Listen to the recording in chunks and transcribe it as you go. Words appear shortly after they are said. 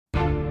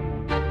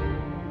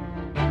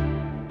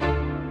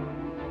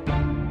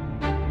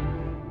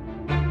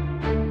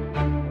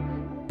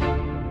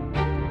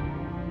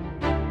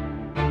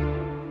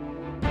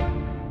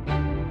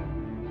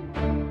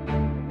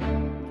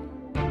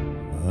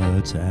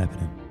What's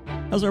happening?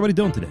 How's everybody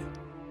doing today?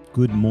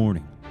 Good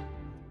morning.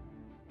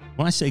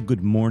 When I say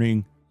good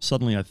morning,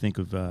 suddenly I think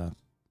of, I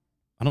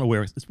don't know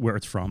where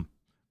it's from.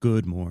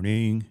 Good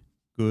morning.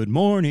 Good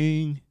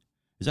morning.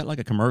 Is that like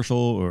a commercial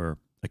or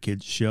a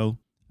kid's show?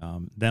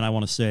 Then I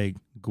want to say,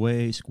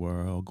 Gway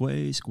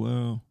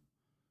squirrel,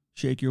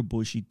 shake your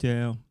bushy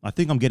tail. I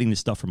think I'm getting this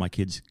stuff from my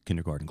kids'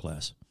 kindergarten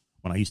class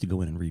when I used to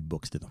go in and read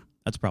books to them.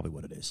 That's probably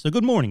what it is. So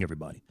good morning,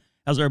 everybody.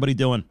 How's everybody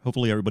doing?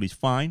 Hopefully everybody's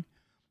fine.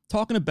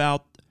 Talking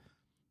about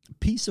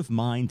peace of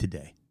mind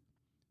today.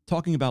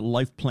 Talking about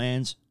life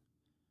plans.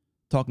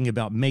 Talking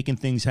about making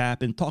things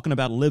happen. Talking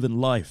about living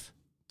life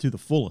to the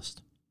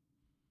fullest.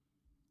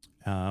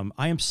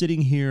 I am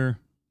sitting here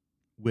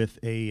with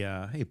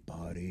a, hey,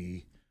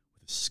 buddy,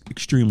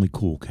 extremely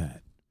cool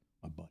cat.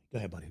 My buddy. Go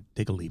ahead, buddy.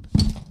 Take a leap.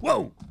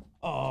 Whoa!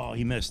 Oh,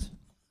 he missed.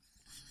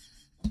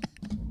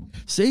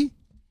 See?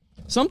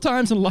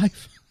 Sometimes in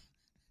life,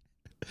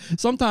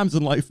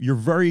 you're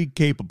very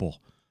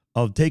capable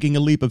of taking a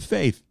leap of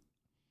faith.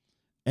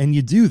 And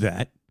you do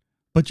that,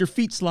 but your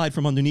feet slide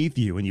from underneath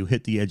you and you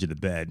hit the edge of the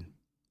bed.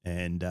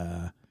 And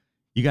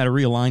you got to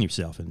realign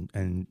yourself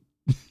and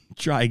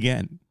try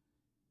again.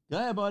 Go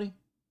ahead, buddy.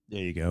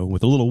 There you go.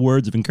 With a little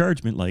words of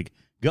encouragement like,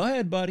 go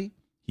ahead, buddy.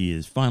 He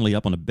is finally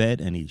up on the bed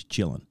and he's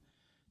chilling.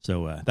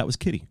 So that was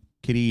Kitty.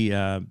 Kitty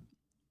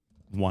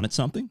wanted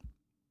something.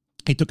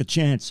 He took a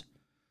chance.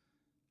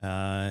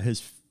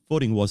 His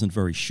footing wasn't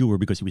very sure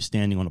because he was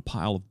standing on a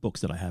pile of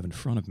books that I have in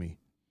front of me.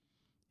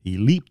 He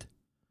leaped.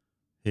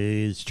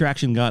 His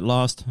traction got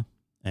lost,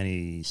 and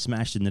he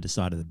smashed into the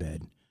side of the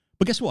bed.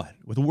 But guess what?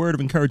 With a word of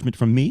encouragement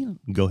from me,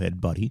 go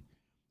ahead, buddy,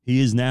 he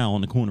is now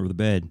on the corner of the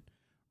bed,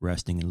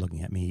 resting and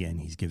looking at me,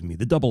 and he's giving me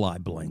the double eye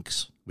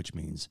blinks, which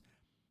means,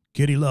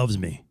 Kitty loves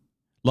me.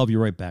 Love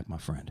you right back, my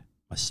friend,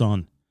 my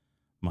son,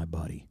 my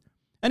buddy.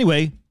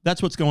 Anyway,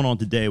 that's what's going on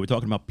today. We're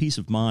talking about peace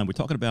of mind. We're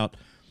talking about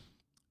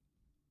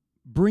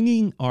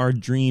bringing our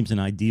dreams and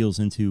ideals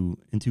into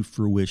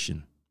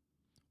fruition.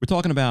 We're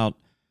talking about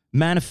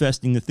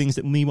manifesting the things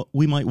that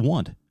we might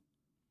want.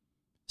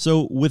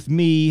 So with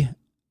me,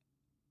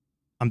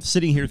 I'm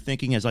sitting here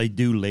thinking, as I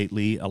do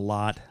lately a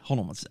lot.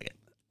 Hold on one second.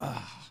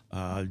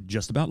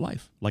 Just about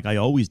life, like I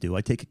always do. I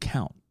take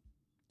account.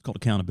 It's called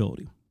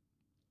accountability.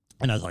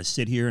 And as I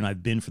sit here, and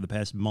I've been for the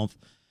past month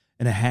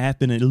and a half,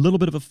 been in a little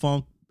bit of a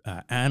funk,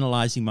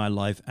 analyzing my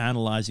life,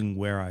 analyzing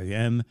where I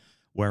am,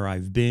 where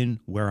I've been,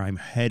 where I'm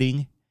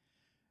heading,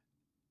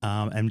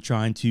 and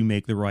trying to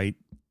make the right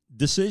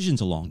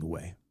decisions along the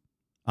way.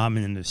 I'm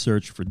in the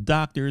search for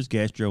doctors,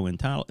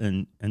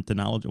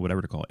 gastroenterology, or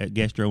whatever to call it,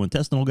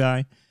 gastrointestinal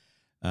guy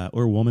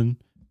or woman,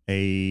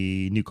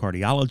 a new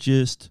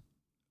cardiologist,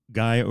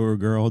 guy or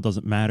girl,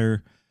 doesn't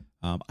matter.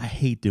 I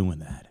hate doing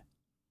that.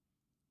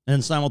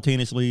 And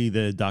simultaneously,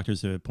 the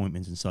doctor's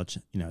appointments and such,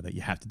 that you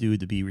have to do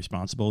to be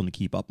responsible and to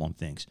keep up on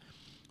things.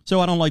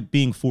 So I don't like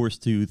being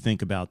forced to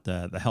think about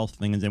the health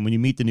thing. And then when you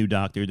meet the new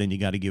doctor, then you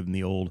got to give them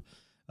the old,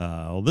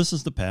 this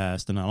is the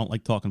past, and I don't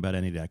like talking about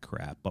any of that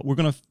crap. But we're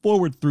going to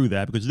forward through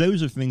that because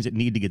those are things that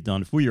need to get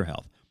done for your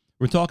health.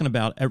 We're talking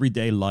about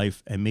everyday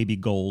life and maybe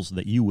goals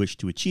that you wish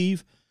to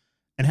achieve.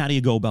 And how do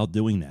you go about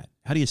doing that?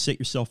 How do you set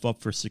yourself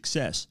up for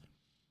success?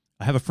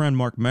 I have a friend,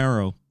 Mark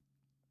Marrow.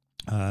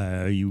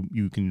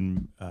 You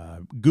can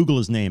Google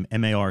his name,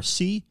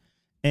 MarcMero.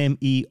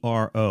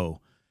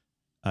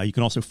 You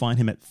can also find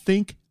him at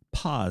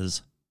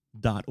thinkpoz.org.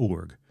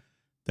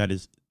 That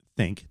is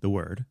think, the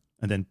word,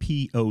 and then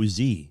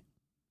POZ.org.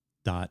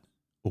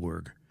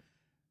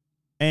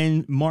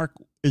 And Mark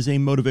is a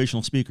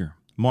motivational speaker.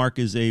 Mark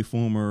is a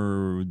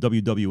former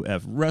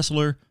WWF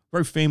wrestler,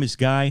 very famous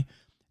guy,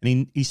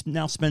 and he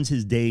now spends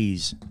his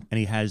days, and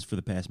he has for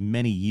the past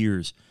many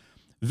years,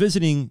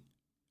 visiting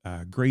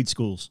grade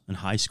schools and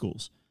high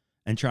schools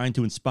and trying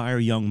to inspire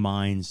young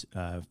minds,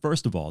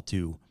 first of all,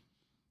 to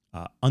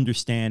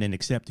understand and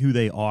accept who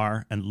they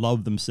are and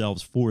love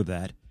themselves for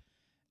that,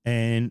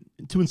 and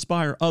to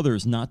inspire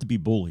others not to be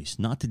bullies,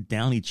 not to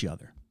down each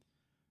other,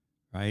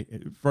 right?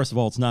 First of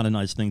all, it's not a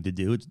nice thing to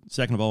do.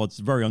 Second of all, it's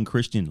very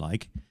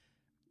unchristian-like.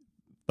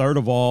 Third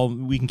of all,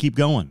 we can keep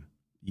going.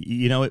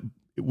 We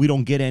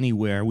don't get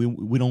anywhere.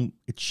 We don't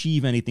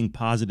achieve anything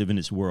positive in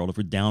this world if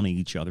we're downing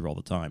each other all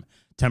the time.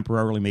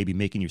 Temporarily maybe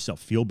making yourself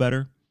feel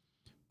better,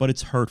 but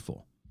it's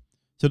hurtful.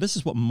 So this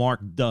is what Mark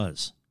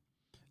does.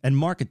 And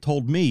Mark had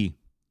told me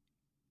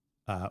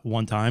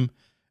one time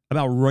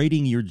about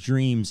writing your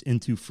dreams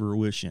into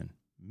fruition,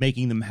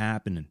 making them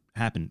happen,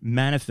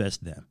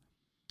 manifest them.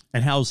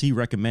 And how he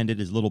recommended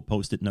his little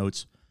Post-it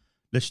notes.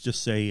 Let's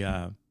just say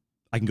I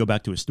can go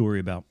back to a story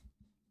about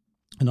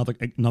another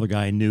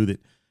guy I knew that,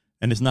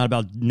 and it's not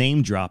about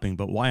name dropping,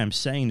 but why I'm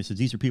saying this is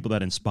these are people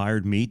that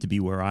inspired me to be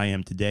where I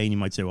am today. And you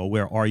might say, well,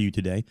 where are you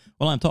today?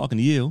 Well, I'm talking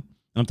to you, and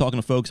I'm talking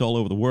to folks all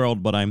over the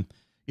world, but I'm,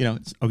 you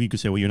could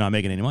say, well, you're not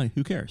making any money.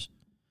 Who cares?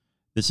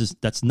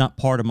 That's not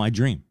part of my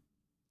dream.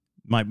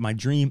 My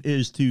dream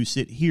is to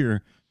sit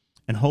here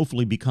and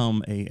hopefully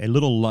become a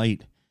little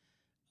light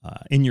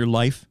in your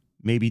life,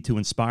 maybe to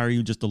inspire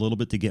you just a little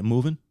bit to get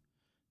moving,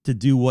 to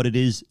do what it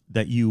is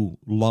that you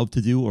love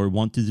to do or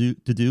want to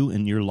do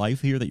in your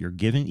life here that you're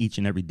given each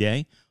and every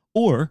day,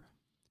 or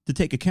to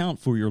take account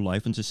for your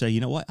life and to say,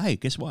 you know what? Hey,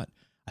 guess what?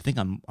 I think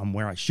I'm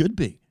where I should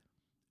be.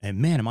 And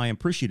man, am I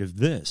appreciative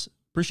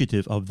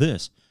of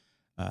this.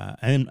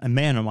 And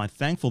man, am I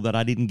thankful that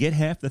I didn't get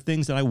half the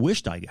things that I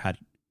wished I had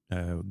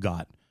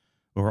got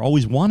or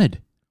always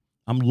wanted.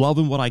 I'm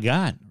loving what I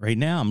got right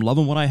now. I'm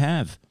loving what I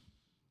have.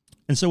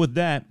 And so with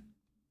that,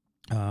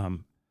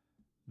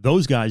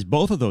 those guys,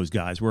 both of those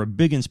guys, were a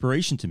big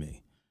inspiration to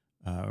me.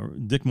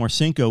 Dick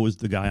Marcinko is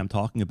the guy I'm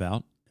talking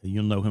about.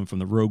 You'll know him from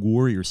the Rogue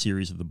Warrior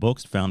series of the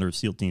books, founder of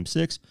SEAL Team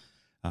 6.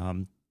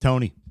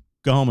 Tony,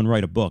 go home and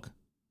write a book.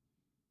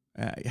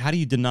 How do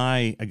you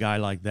deny a guy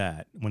like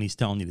that when he's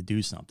telling you to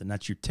do something?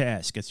 That's your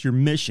task. That's your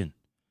mission.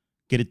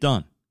 Get it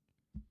done.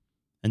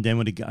 And then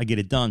when I get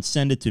it done,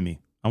 send it to me.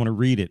 I want to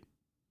read it.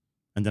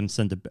 And then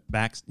send it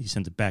back. He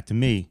sends it back to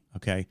me.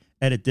 Okay,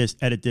 edit this,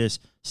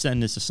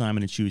 send this to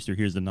Simon & Schuster.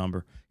 Here's the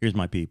number. Here's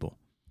my people.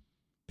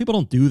 People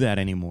don't do that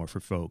anymore for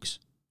folks.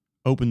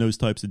 Open those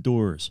types of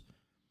doors.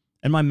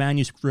 And my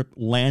manuscript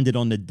landed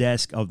on the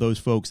desk of those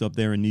folks up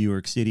there in New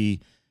York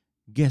City.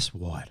 Guess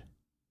what?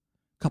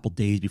 A couple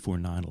days before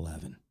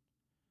 9/11.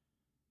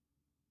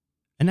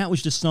 And that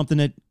was just something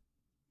that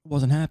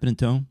wasn't happening,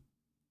 Tone.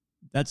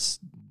 That's,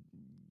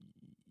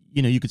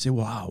 you could say,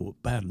 wow,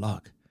 bad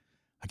luck.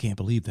 I can't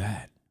believe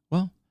that.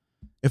 Well,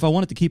 if I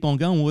wanted to keep on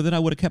going with it, I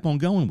would have kept on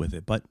going with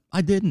it, but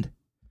I didn't.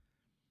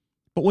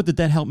 But what did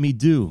that help me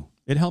do?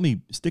 It helped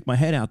me stick my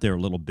head out there a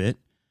little bit,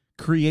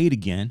 create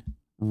again,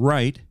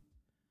 write,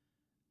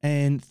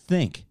 and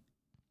think.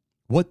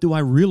 What do I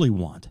really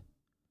want?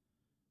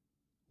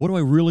 What do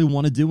I really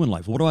want to do in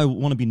life? What do I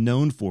want to be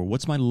known for?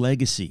 What's my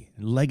legacy?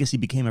 And legacy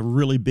became a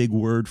really big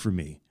word for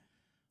me.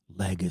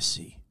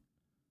 Legacy.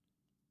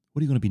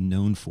 What are you going to be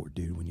known for,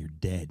 dude, when you're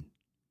dead?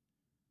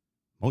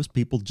 Most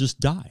people just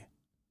die.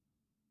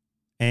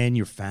 And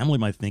your family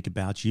might think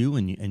about you,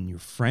 and your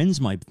friends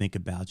might think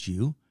about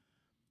you,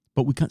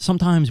 but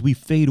sometimes we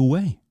fade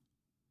away.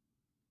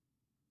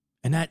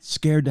 And that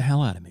scared the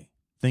hell out of me,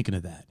 thinking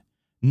of that.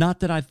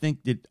 Not that I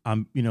think that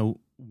I'm,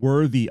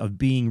 worthy of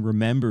being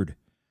remembered,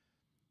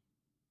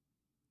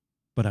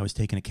 but I was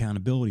taking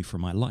accountability for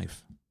my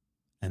life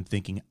and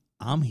thinking,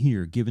 I'm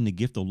here given the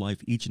gift of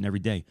life each and every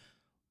day.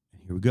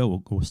 And here we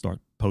go. We'll start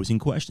posing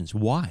questions.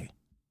 Why?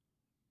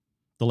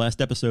 The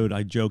last episode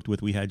I joked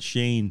with, we had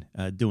Shane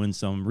doing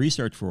some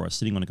research for us,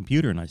 sitting on a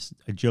computer, and I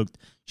joked,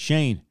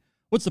 Shane,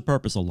 what's the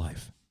purpose of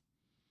life?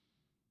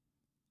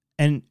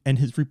 And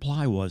his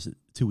reply was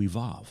to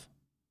evolve,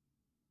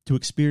 to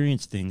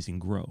experience things and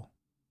grow.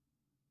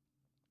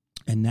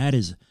 And that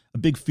is a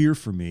big fear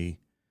for me,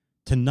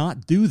 to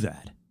not do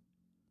that.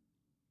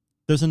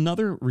 There's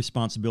another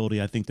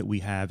responsibility I think that we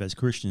have as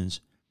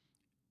Christians,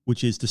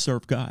 which is to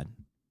serve God.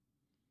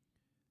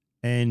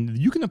 And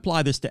you can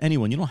apply this to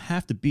anyone. You don't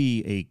have to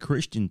be a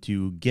Christian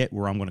to get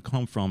where I'm going to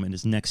come from in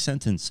this next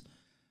sentence.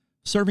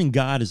 Serving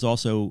God is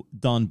also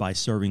done by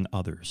serving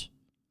others,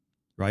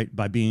 right?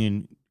 By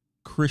being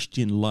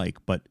Christian-like.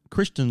 But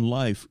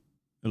Christian-like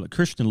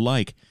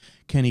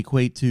can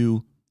equate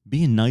to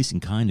being nice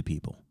and kind to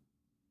people.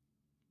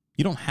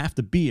 You don't have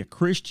to be a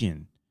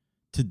Christian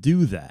to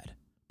do that.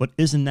 But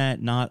isn't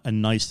that not a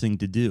nice thing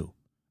to do?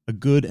 A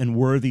good and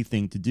worthy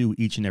thing to do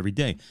each and every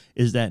day?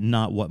 Is that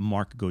not what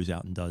Mark goes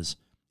out and does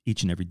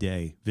each and every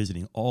day,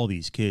 visiting all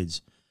these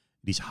kids,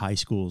 these high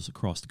schools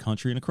across the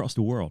country and across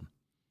the world?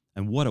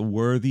 And what a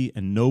worthy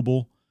and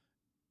noble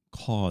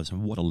cause,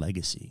 and what a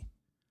legacy.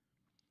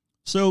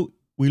 So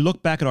we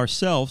look back at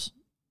ourselves,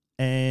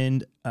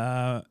 and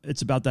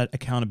it's about that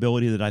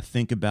accountability that I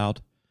think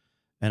about,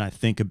 and I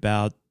think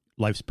about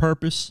life's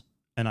purpose,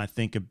 and I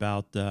think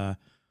about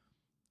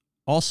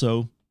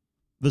also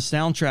the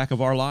soundtrack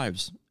of our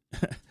lives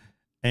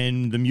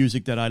and the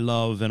music that I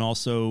love, and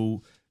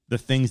also the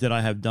things that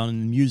I have done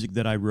and the music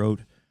that I wrote.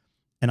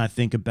 And I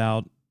think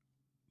about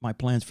my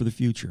plans for the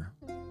future.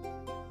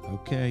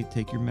 Okay,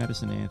 take your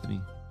medicine,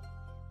 Anthony.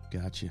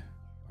 Gotcha.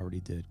 Already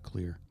did.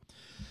 Clear.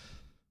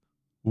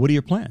 What are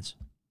your plans?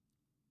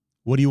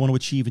 What do you want to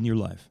achieve in your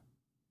life?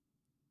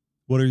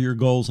 What are your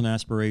goals and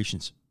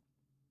aspirations?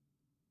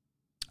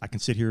 I can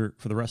sit here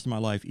for the rest of my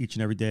life each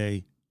and every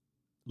day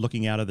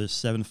looking out of this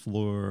seventh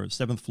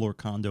floor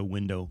condo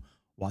window,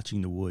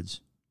 watching the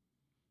woods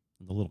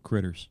and the little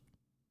critters,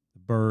 the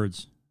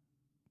birds,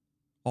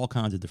 all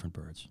kinds of different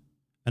birds.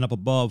 And up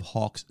above,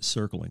 hawks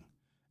circling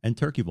and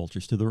turkey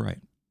vultures to the right.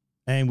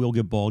 And we'll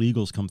get bald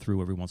eagles come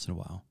through every once in a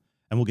while.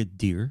 And we'll get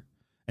deer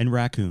and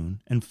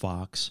raccoon and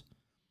fox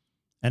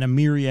and a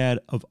myriad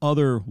of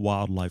other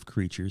wildlife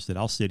creatures that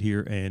I'll sit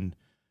here and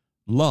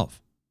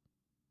love.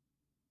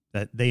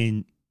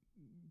 To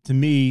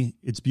me,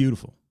 it's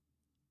beautiful.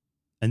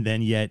 And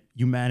then yet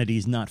humanity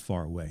is not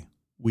far away.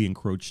 We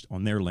encroached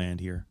on their land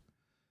here.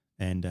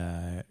 And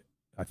I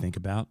think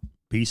about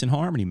peace and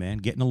harmony, man,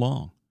 getting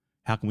along.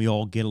 How can we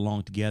all get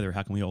along together?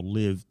 How can we all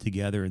live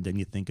together? And then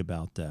you think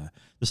about, this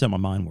is how my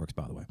mind works,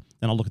 by the way.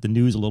 Then I'll look at the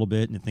news a little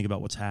bit and think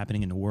about what's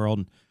happening in the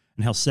world.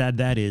 and how sad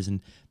that is.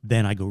 And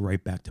then I go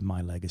right back to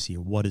my legacy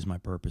of what is my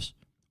purpose?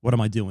 What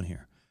am I doing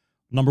here?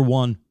 Number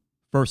one,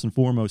 first and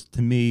foremost,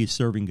 to me,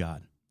 serving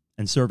God.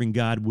 And serving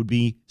God would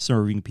be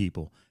serving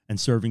people. And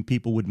serving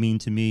people would mean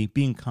to me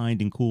being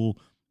kind and cool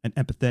and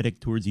empathetic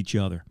towards each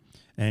other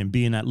and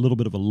being that little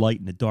bit of a light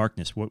in the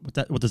darkness. What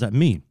does that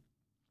mean?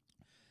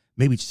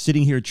 Maybe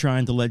sitting here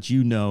trying to let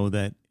you know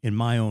that in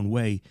my own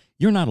way,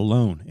 you're not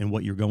alone in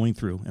what you're going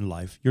through in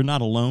life. You're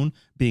not alone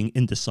being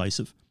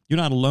indecisive. You're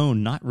not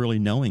alone not really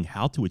knowing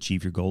how to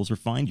achieve your goals or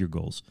find your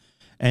goals.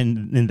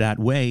 And in that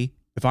way,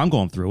 if I'm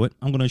going through it,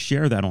 I'm going to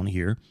share that on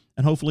here,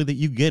 and hopefully that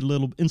you get a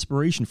little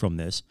inspiration from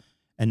this,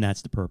 and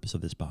that's the purpose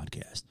of this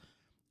podcast.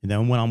 And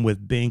then when I'm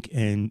with Bink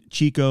and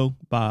Chico,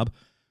 Bob,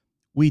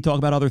 we talk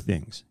about other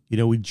things. You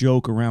know, we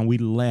joke around, we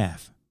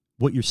laugh.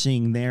 What you're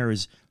seeing there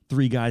is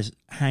three guys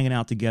hanging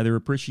out together,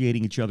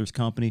 appreciating each other's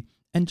company,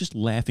 and just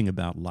laughing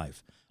about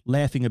life,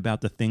 laughing about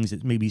the things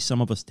that maybe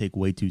some of us take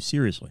way too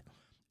seriously.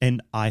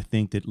 And I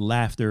think that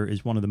laughter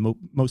is one of the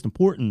most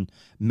important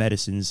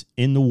medicines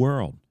in the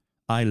world.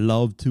 I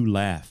love to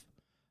laugh.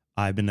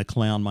 I've been a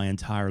clown my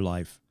entire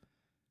life.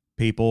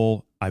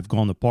 People, I've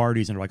gone to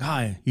parties and they're like,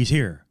 hi, he's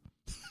here.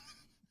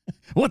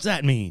 What's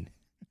that mean?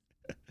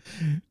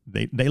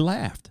 They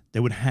laughed. They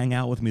would hang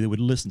out with me. They would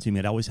listen to me.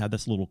 I'd always have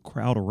this little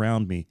crowd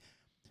around me.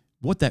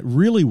 What that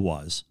really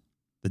was,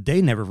 that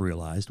they never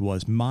realized,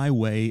 was my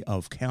way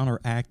of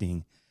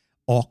counteracting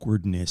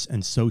awkwardness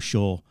and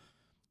social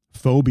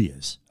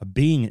phobias of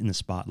being in the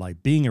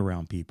spotlight, being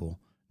around people,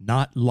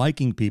 not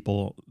liking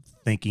people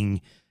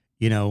thinking,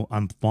 you know,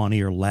 I'm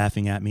funny or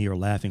laughing at me or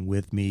laughing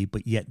with me,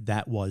 but yet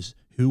that was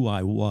who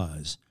I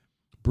was,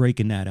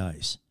 breaking that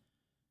ice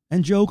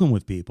and joking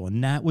with people.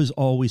 And that was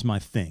always my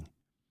thing,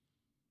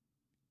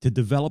 to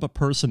develop a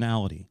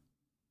personality.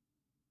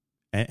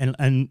 And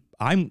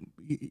I'm,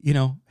 you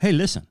know, hey,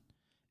 listen,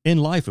 in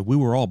life, if we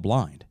were all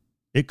blind,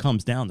 it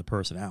comes down to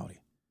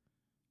personality.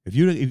 If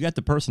you got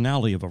the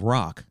personality of a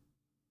rock,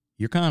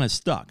 you're kind of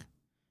stuck.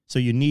 So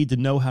you need to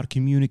know how to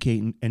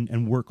communicate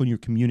and work on your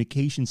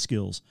communication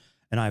skills.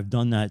 And I've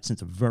done that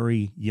since a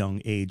very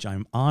young age.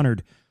 I'm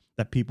honored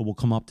that people will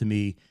come up to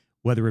me,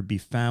 whether it be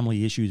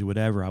family issues or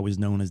whatever. I was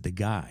known as the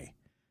guy,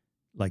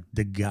 like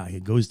the guy.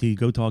 It goes to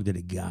go talk to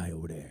the guy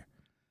over there,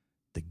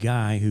 the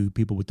guy who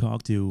people would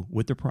talk to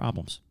with their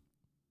problems.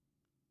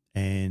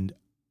 And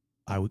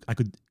I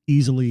could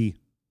easily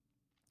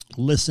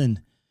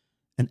listen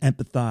and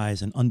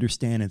empathize and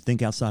understand and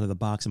think outside of the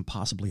box and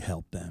possibly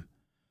help them.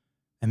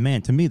 And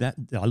man, to me, that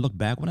I look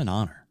back, what an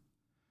honor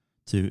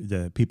to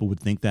the people would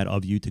think that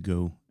of you, to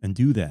go and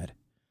do that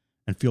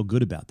and feel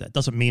good about that.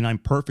 Doesn't mean I'm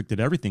perfect at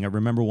everything. I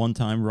remember one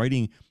time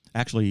writing,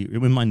 actually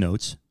in my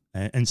notes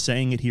and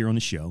saying it here on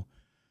the show,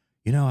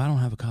 you know, I don't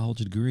have a college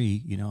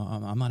degree. You know,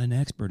 I'm not an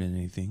expert in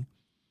anything.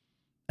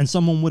 And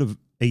someone would have,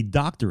 a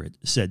doctorate,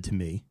 said to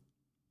me,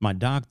 my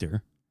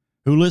doctor,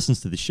 who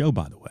listens to the show,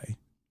 by the way,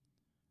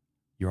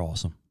 you're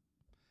awesome.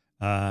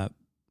 What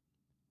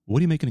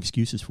are you making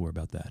excuses for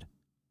about that?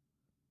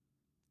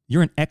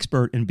 You're an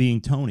expert in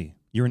being Tony.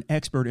 You're an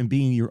expert in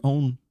being your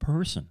own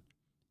person.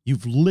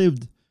 You've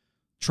lived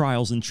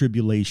trials and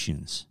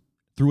tribulations,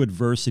 through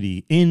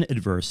adversity, in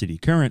adversity,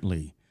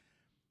 currently.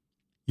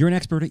 You're an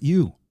expert at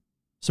you.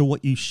 So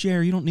what you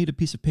share, you don't need a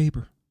piece of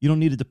paper. You don't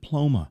need a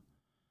diploma.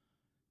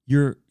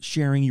 You're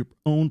sharing your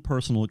own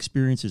personal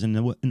experiences in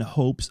the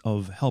hopes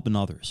of helping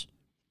others,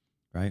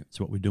 right? That's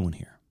what we're doing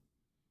here.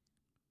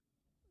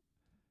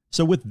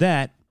 So with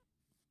that,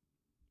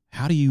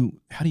 how do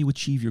you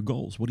achieve your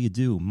goals? What do you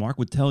do? Mark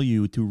would tell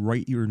you to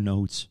write your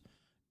notes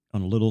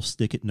on little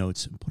stick-it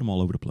notes and put them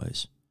all over the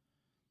place.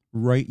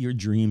 Write your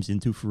dreams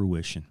into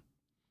fruition.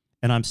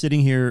 And I'm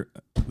sitting here,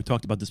 we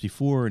talked about this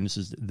before, and this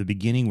is the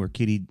beginning where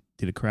Kitty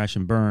did a crash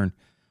and burn,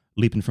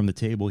 leaping from the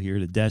table here,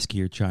 the desk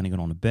here, trying to get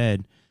on the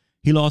bed.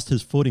 He lost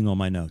his footing on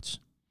my notes.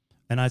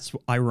 And that's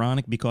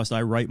ironic because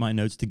I write my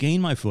notes to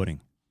gain my footing.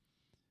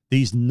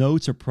 These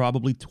notes are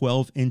probably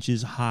 12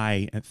 inches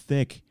high and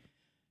thick.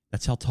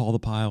 That's how tall the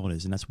pile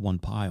is, and that's one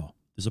pile.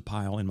 There's a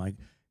pile in my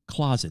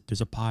closet. There's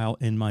a pile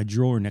in my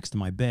drawer next to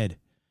my bed.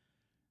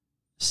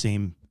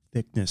 Same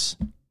thickness.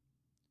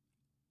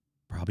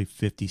 Probably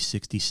 50,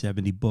 60,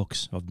 70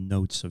 books of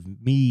notes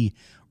of me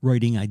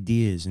writing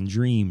ideas and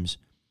dreams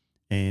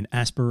and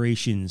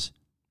aspirations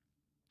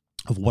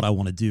of what I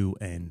want to do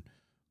and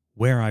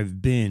where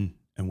I've been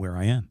and where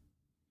I am.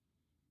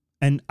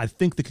 And I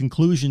think the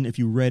conclusion, if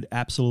you read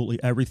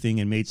absolutely everything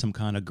and made some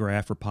kind of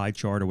graph or pie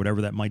chart or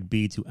whatever that might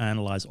be to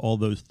analyze all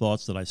those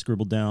thoughts that I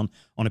scribbled down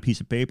on a piece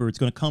of paper, it's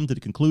going to come to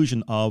the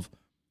conclusion of,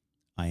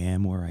 I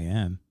am where I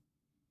am,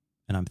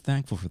 and I'm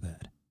thankful for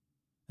that,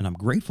 and I'm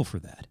grateful for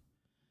that.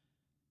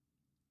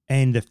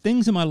 And the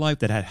things in my life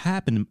that have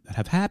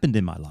happened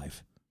in my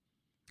life,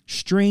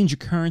 strange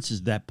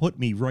occurrences that put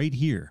me right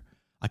here,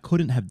 I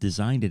couldn't have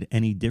designed it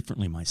any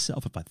differently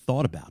myself if I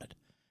thought about it,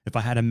 if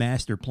I had a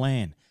master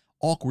plan.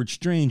 Awkward,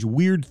 strange,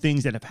 weird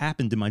things that have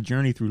happened in my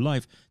journey through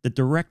life that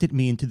directed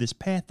me into this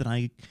path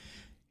that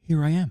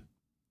here I am,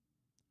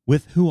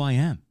 with who I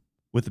am,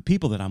 with the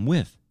people that I'm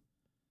with.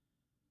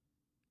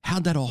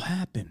 How'd that all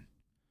happen?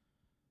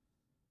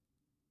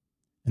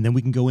 And then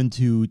we can go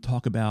into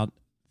talk about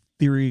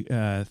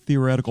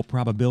theoretical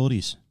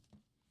probabilities.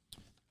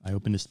 I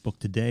opened this book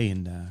today,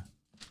 and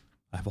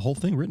I have a whole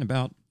thing written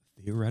about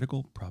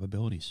theoretical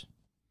probabilities.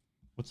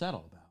 What's that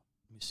all about?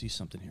 Let me see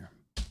something here.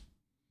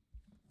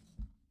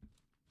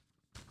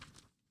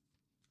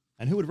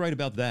 And who would write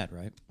about that,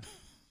 right?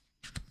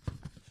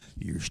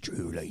 Yours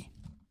truly.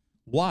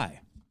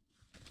 Why?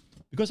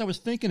 Because I was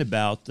thinking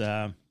about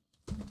how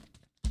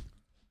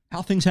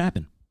things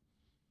happen.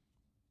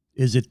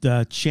 Is it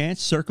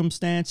chance,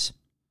 circumstance,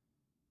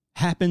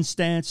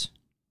 happenstance?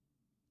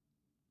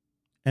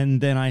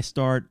 And then I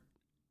start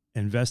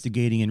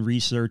investigating and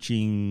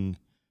researching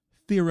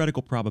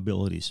theoretical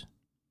probabilities,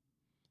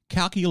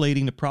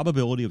 calculating the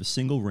probability of a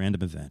single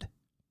random event.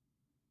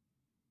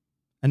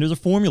 And there's a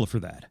formula for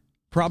that.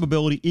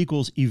 Probability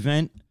equals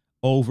event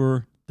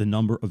over the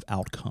number of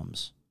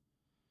outcomes.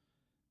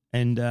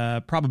 And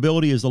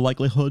probability is the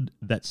likelihood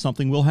that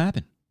something will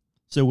happen.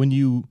 So when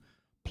you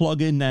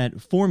plug in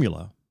that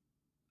formula,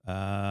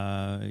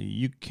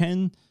 you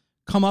can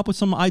come up with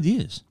some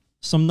ideas,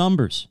 some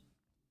numbers.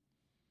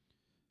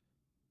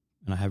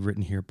 And I have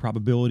written here,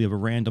 probability of a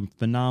random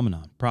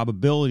phenomenon.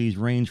 Probabilities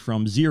range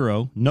from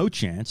 0, no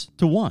chance,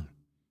 to 1.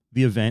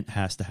 The event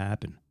has to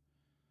happen.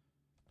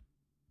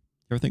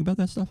 You ever think about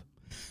that stuff?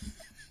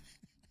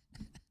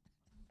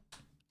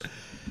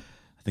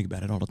 I think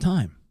about it all the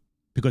time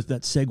because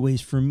that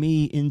segues for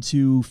me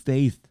into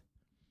faith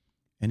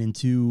and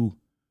into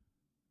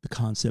the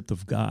concept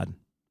of God,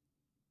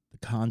 the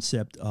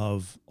concept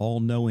of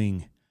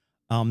all-knowing,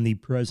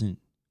 omnipresent,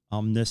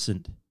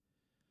 omniscient,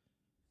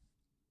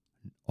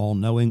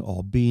 all-knowing,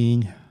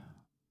 all-being,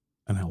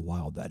 and how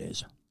wild that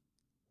is.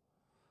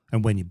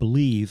 And when you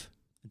believe,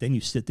 then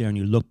you sit there and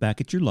you look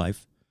back at your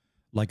life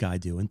like I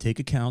do and take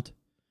account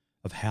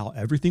of how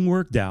everything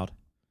worked out,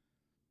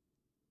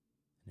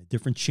 and the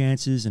different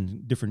chances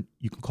and different,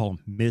 you can call them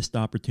missed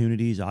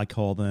opportunities. I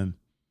call them,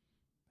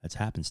 that's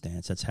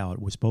happenstance. That's how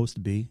it was supposed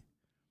to be.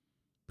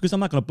 Because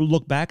I'm not going to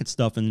look back at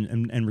stuff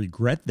and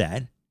regret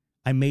that.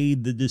 I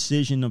made the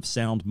decision of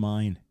sound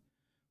mind,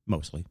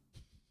 mostly.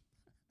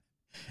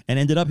 And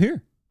ended up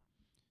here,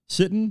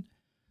 sitting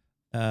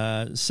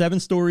 7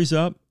 stories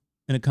up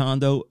in a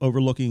condo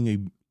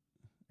overlooking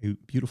a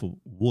beautiful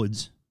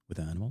woods with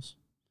animals.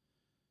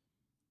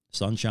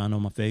 Sunshine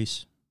on my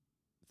face,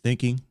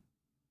 thinking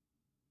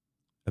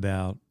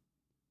about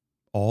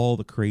all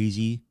the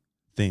crazy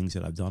things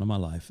that I've done in my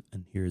life,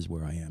 and here's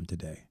where I am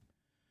today.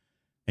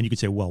 And you could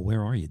say, well,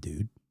 where are you,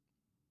 dude?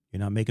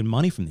 You're not making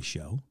money from the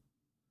show.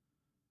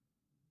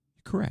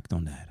 You're correct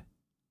on that.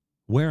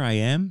 Where I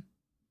am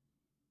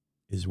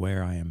is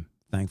where I am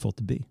thankful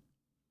to be.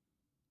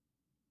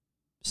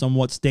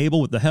 Somewhat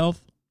stable with the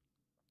health.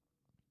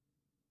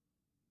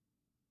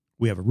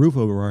 We have a roof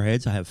over our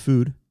heads. I have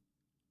food.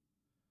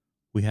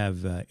 We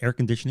have air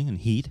conditioning and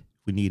heat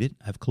if we need it.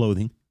 I have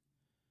clothing.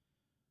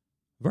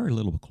 Very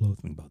little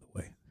clothing, by the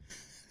way.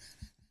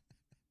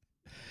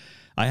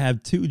 I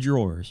have 2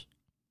 drawers,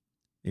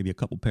 maybe a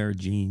couple pair of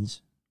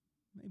jeans,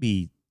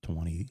 maybe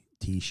 20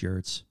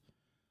 T-shirts,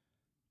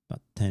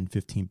 about 10,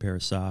 15 pair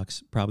of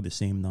socks, probably the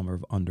same number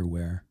of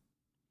underwear.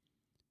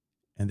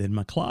 And then in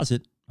my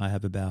closet, I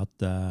have about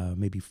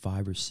maybe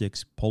 5 or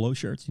 6 polo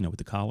shirts, with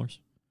the collars,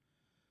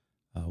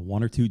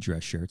 1 or 2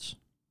 dress shirts.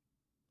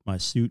 My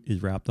suit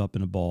is wrapped up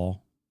in a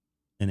ball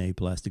in a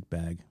plastic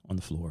bag on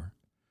the floor.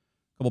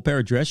 A couple pair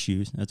of dress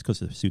shoes. That's because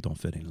the suit don't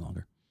fit any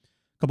longer.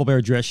 A couple pair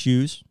of dress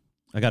shoes.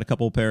 I got a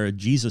couple pair of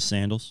Jesus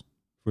sandals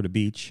for the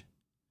beach,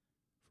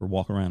 for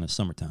walk around in the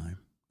summertime.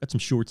 Got some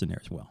shorts in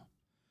there as well.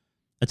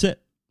 That's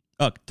it.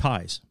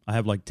 Ties. I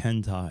have like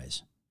 10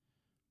 ties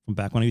from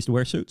back when I used to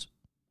wear suits.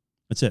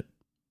 That's it.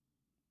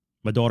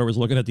 My daughter was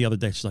looking at it the other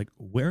day. She's like,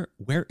 where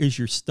is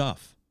your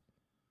stuff?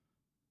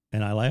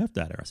 And I laughed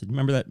at her. I said,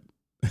 remember that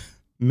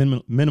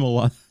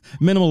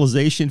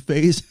minimalization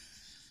phase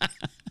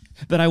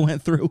that I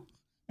went through?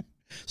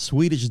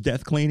 Swedish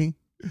death cleaning.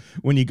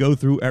 When you go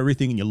through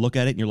everything and you look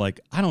at it and you're like,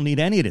 I don't need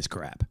any of this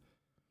crap.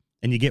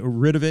 And you get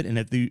rid of it. And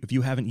if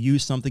you haven't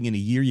used something in a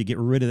year, you get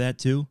rid of that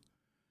too.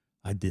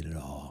 I did it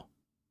all.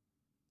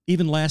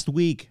 Even last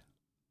week,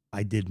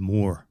 I did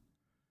more.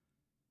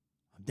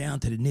 I'm down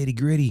to the nitty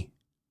gritty.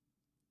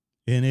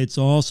 And it's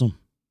awesome.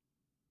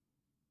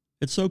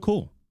 It's so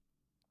cool.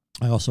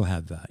 I also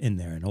have in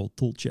there an old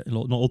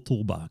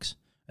toolbox,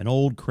 an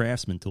old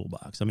Craftsman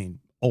toolbox. I mean,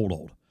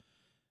 old.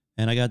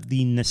 And I got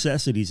the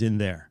necessities in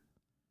there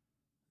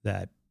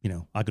that,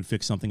 I could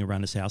fix something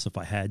around this house if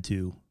I had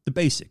to. The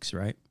basics,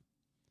 right?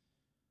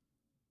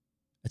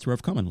 That's where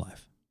I've come in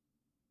life.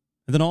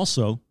 And then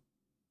also,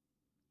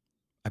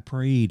 I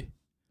prayed,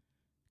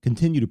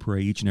 continue to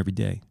pray each and every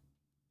day.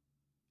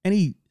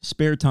 Any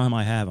spare time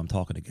I have, I'm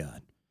talking to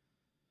God.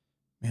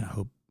 Man, I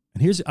hope.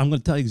 And I'm going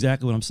to tell you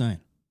exactly what I'm saying.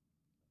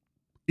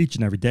 Each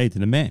and every day to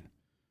the man.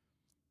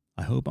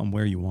 I hope I'm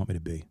where you want me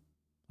to be.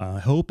 I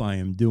hope I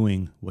am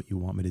doing what you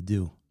want me to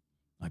do.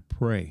 I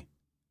pray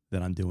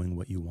that I'm doing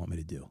what you want me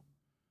to do.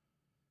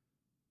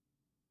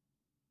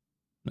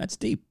 And that's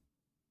deep.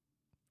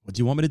 What do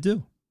you want me to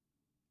do?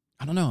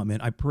 I don't know,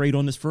 man. I prayed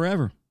on this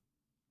forever.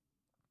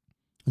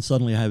 And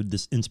suddenly I have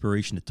this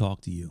inspiration to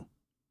talk to you.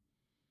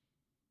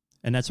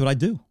 And that's what I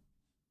do.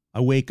 I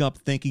wake up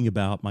thinking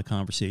about my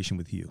conversation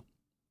with you,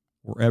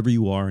 wherever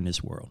you are in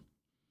this world,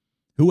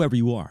 whoever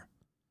you are.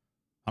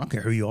 I don't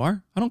care who you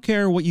are. I don't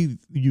care what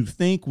you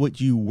think,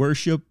 what you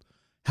worship,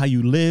 how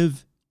you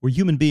live. We're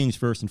human beings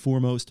first and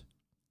foremost,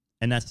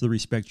 and that's the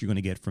respect you're going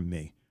to get from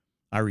me.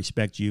 I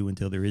respect you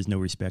until there is no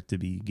respect to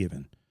be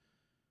given.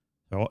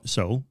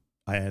 So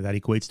that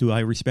equates to I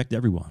respect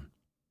everyone,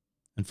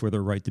 and for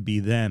their right to be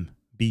them,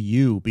 be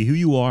you, be who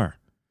you are.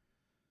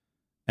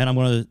 And I'm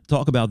going to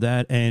talk about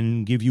that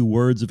and give you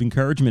words of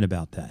encouragement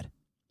about that.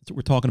 That's what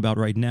we're talking about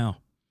right now.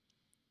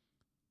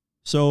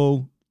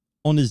 So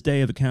on this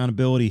day of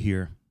accountability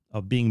here,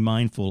 of being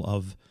mindful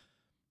of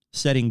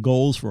setting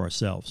goals for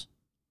ourselves,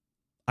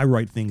 I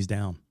write things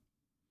down.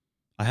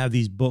 I have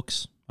these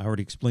books. I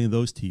already explained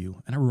those to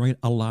you. And I write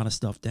a lot of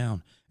stuff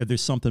down. If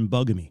there's something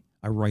bugging me,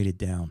 I write it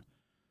down.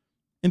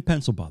 In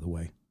pencil, by the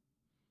way.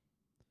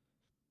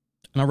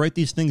 And I write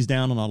these things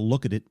down and I'll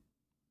look at it.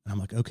 And I'm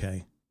like,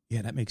 okay,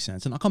 yeah, that makes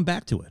sense. And I'll come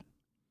back to it.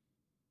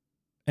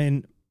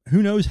 And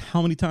who knows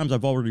how many times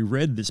I've already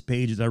read this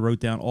page that I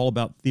wrote down all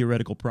about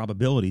theoretical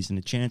probabilities and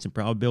the chance and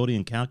probability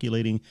and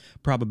calculating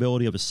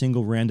probability of a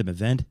single random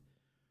event,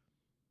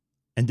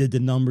 and did the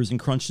numbers and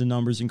crunched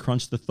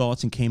the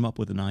thoughts and came up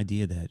with an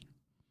idea that,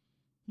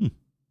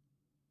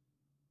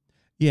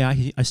 yeah,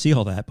 I see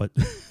all that, but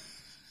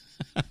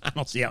I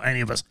don't see how any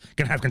of us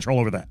can have control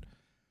over that.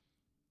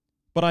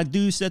 But I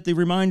do set the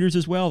reminders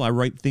as well. I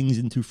write things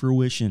into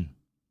fruition.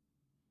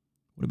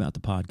 What about the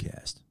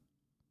podcast?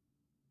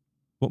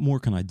 What more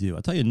can I do?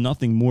 I'll tell you,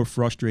 nothing more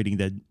frustrating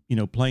than,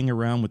 playing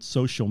around with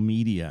social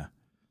media,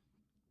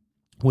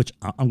 which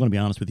I'm going to be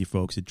honest with you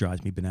folks, it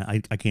drives me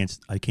bananas.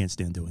 I can't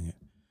stand doing it.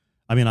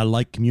 I mean, I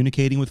like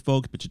communicating with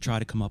folks, but to try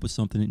to come up with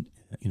something,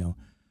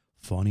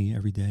 funny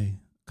every day.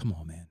 Come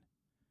on, man.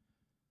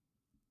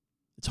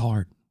 It's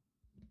hard.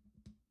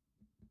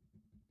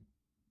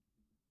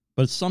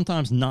 But it's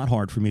sometimes not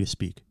hard for me to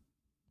speak.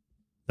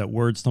 That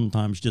words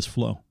sometimes just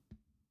flow.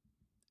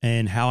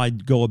 And how I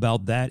go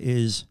about that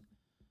is,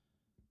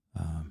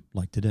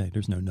 like today,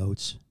 there's no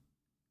notes.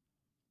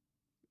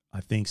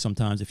 I think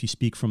sometimes if you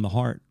speak from the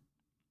heart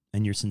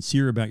and you're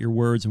sincere about your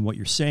words and what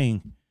you're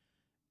saying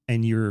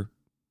and your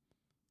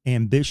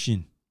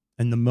ambition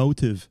and the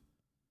motive,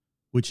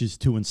 which is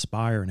to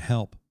inspire and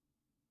help,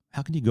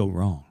 how can you go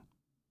wrong?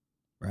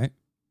 Right?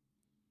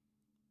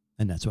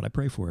 And that's what I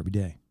pray for every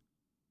day.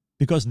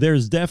 Because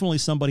there's definitely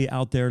somebody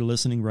out there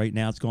listening right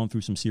now that's going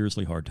through some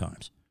seriously hard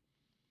times.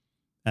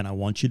 And I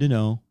want you to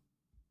know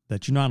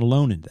that you're not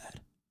alone in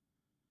that.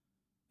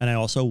 And I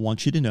also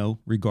want you to know,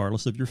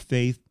 regardless of your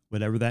faith,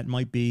 whatever that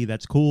might be,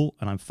 that's cool,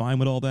 and I'm fine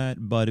with all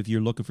that. But if you're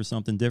looking for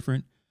something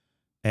different,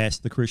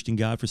 ask the Christian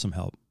God for some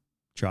help.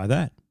 Try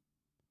that.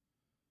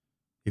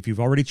 If you've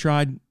already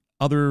tried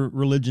other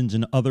religions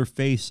and other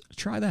faiths,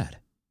 try that.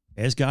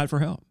 Ask God for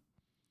help.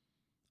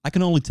 I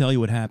can only tell you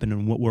what happened,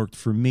 and what worked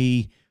for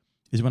me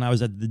is when I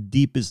was at the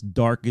deepest,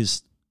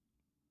 darkest,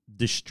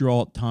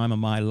 distraught time of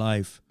my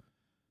life,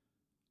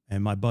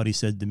 and my buddy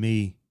said to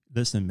me,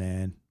 listen,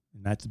 man,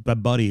 and my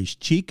buddy is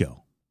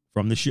Chico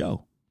from the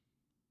show.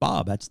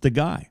 Bob, that's the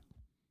guy.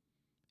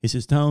 He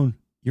says, Tone,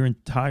 your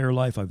entire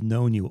life I've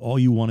known you. All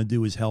you want to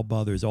do is help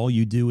others. All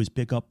you do is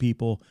pick up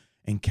people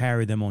and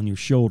carry them on your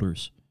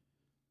shoulders.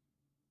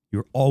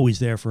 You're always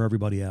there for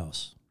everybody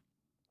else.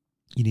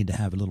 You need to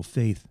have a little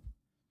faith.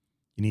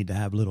 You need to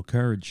have a little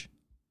courage.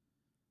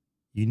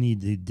 You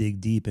need to dig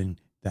deep in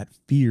that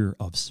fear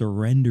of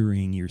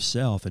surrendering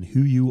yourself and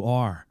who you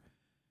are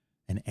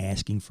and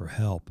asking for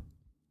help.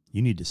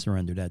 You need to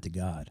surrender that to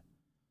God.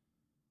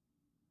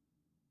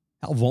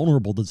 How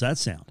vulnerable does that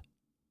sound?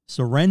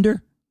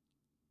 Surrender?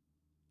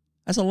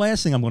 That's the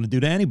last thing I'm going to do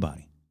to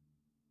anybody.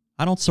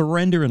 I don't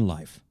surrender in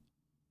life.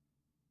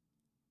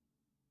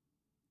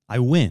 I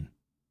win.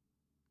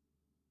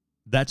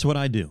 That's what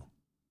I do.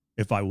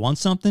 If I want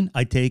something,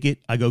 I take it,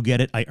 I go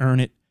get it, I earn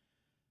it,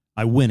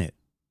 I win it.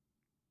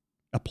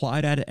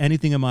 Apply that to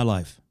anything in my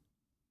life.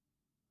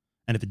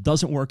 And if it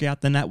doesn't work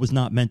out, then that was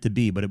not meant to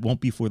be, but it won't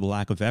be for the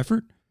lack of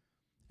effort.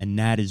 And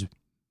that is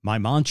my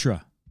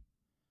mantra.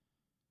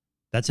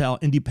 That's how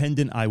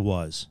independent I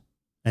was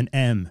and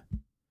am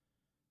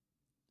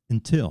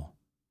until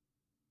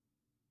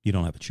you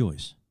don't have a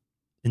choice.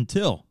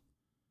 Until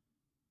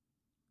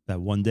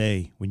that one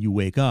day when you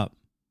wake up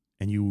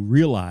and you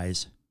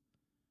realize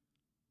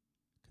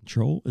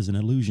control is an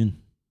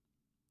illusion,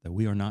 that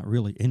we are not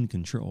really in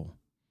control,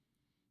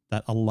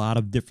 that a lot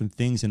of different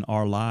things in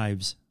our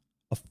lives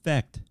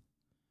affect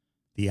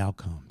the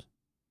outcomes,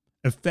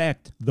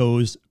 affect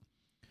those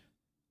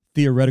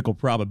theoretical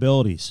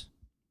probabilities,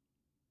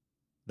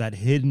 that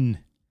hidden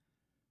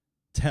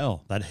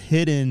that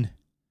hidden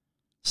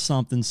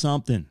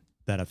something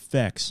that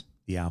affects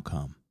the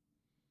outcome.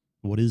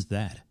 What is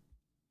that?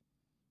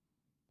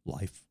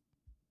 Life.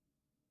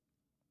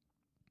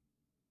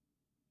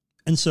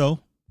 And so,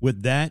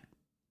 with that,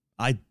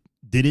 I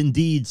did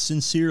indeed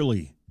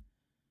sincerely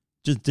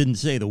Just didn't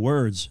say the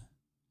words,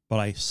 but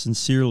I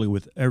sincerely,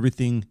 with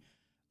everything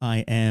I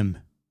am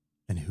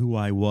and who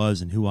I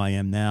was and who I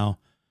am now,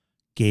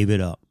 gave it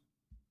up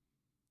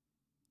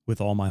with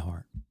all my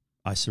heart.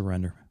 I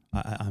surrender.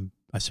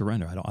 I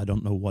surrender. I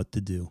don't know what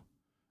to do.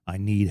 I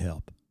need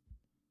help.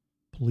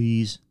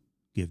 Please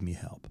give me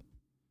help.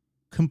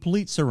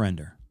 Complete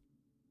surrender.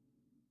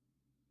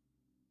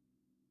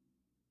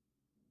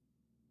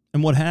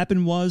 And what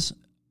happened was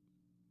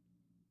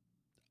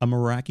a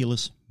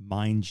miraculous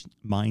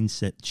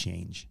mindset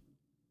change.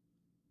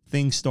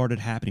 Things started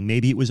happening.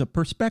 Maybe it was a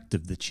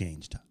perspective that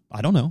changed.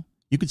 I don't know.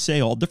 You could say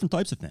all different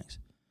types of things.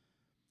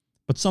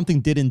 But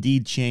something did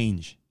indeed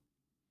change.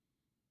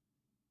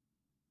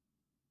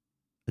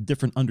 A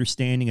different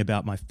understanding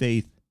about my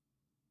faith.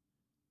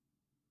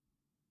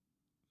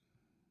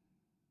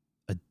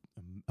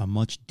 A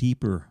much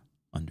deeper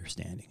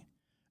understanding.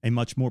 A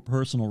much more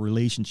personal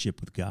relationship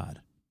with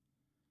God.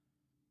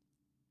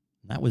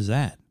 And that was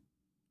that.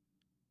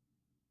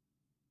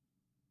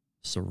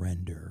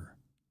 Surrender.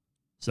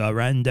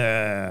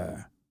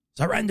 Surrender.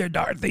 Surrender,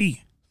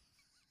 Dorothy.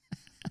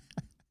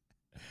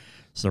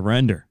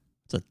 Surrender.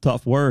 It's a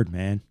tough word,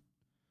 man.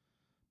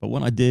 But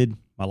when I did,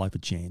 my life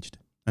had changed.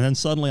 And then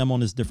suddenly I'm on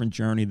this different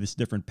journey, this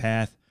different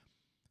path.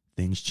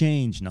 Things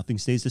change. Nothing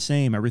stays the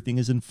same. Everything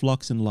is in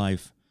flux in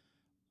life.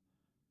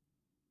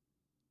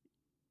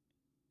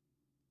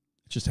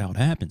 It's just how it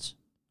happens.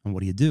 And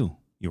what do?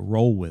 You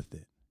roll with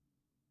it.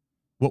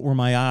 What were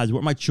my odds? What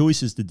were my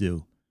choices to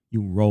do?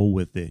 You roll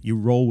with it. You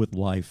roll with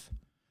life.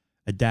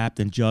 Adapt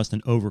and adjust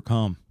and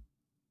overcome.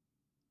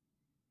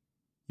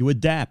 You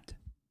adapt.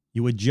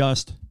 You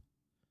adjust.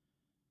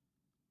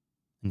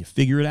 And you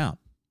figure it out.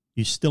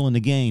 You're still in the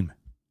game.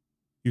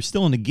 You're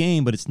still in the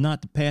game, but it's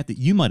not the path that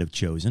you might have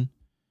chosen.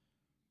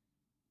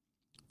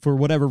 For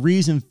whatever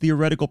reason,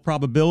 theoretical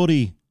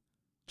probability,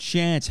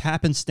 chance,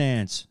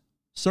 happenstance,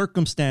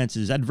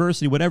 circumstances,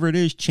 adversity, whatever it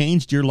is,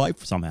 changed your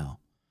life somehow.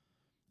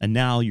 And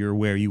now you're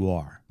where you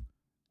are.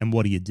 And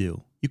what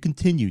do? You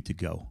continue to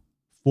go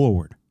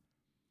forward.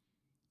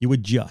 You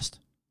adjust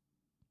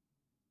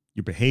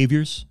your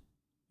behaviors,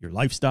 your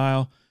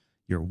lifestyle,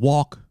 your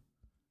walk,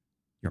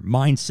 your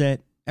mindset,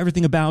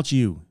 everything about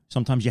you.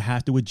 Sometimes you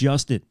have to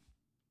adjust it.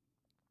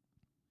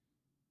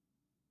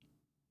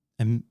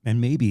 And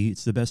maybe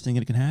it's the best thing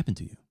that can happen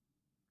to you.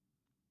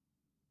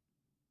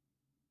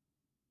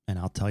 And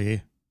I'll tell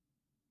you,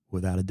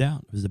 without a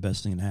doubt, it was the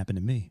best thing that happened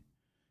to me.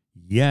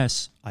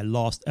 Yes, I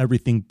lost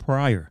everything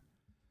prior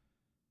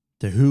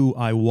to who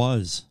I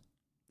was,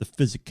 the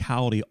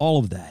physicality, all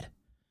of that.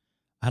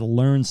 I had to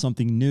learn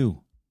something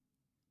new.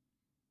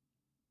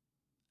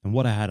 And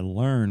what I had to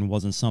learn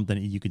wasn't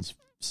something that you can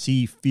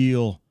see,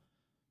 feel,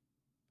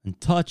 and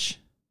touch,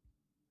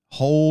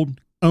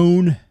 hold,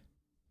 own.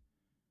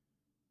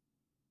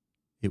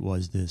 It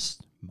was this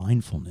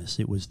mindfulness.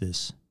 It was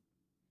this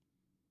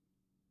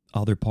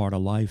other part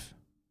of life.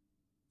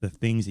 The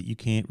things that you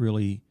can't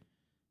really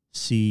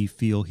see,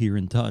 feel, hear,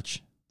 and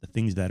touch. The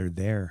things that are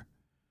there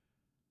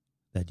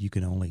that you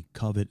can only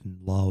covet and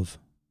love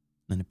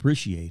and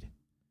appreciate.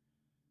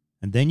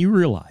 And then you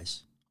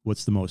realize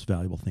what's the most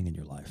valuable thing in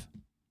your life.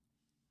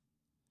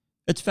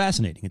 It's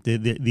fascinating.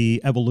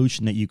 The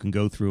evolution that you can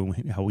go through,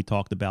 how we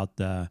talked about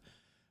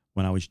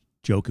when I was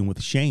joking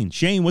with Shane.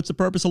 Shane, what's the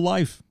purpose of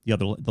life?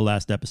 The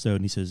last episode,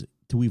 and he says,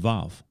 to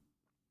evolve.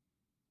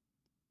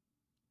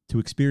 To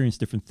experience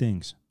different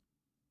things.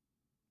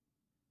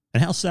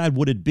 And how sad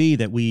would it be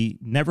that we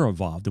never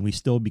evolved and we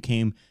still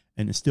became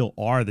and still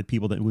are the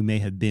people that we may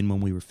have been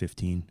when we were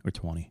 15 or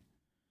 20.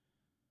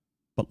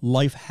 But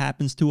life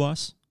happens to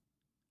us,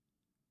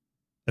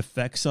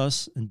 affects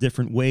us in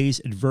different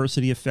ways.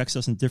 Adversity affects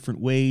us in different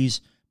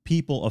ways.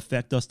 People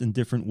affect us in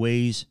different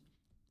ways.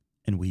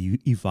 And we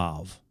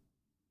evolve.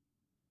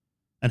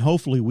 And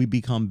hopefully we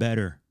become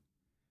better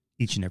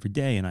each and every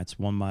day. And that's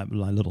one of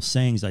my little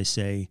sayings I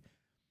say.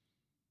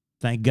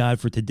 Thank God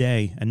for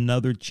today.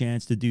 Another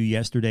chance to do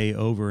yesterday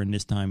over, and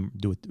this time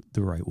do it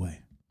the right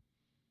way.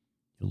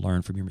 You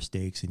learn from your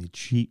mistakes, and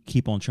you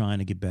keep on trying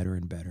to get better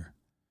and better.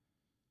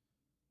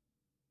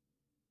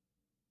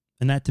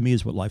 And that, to me,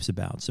 is what life's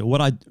about. So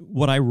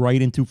what I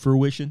write into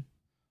fruition,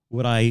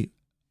 what I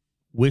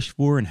wish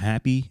for and I'm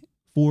happy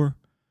for,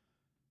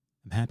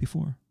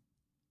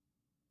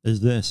 is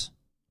this.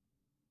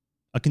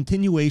 A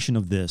continuation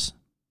of this,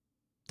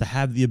 to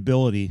have the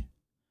ability,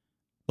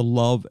 the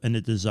love and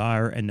the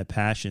desire and the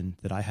passion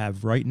that I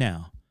have right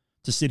now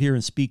to sit here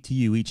and speak to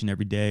you each and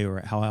every day,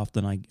 or how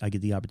often I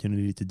get the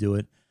opportunity to do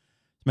it.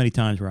 There's many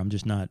times where I'm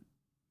just not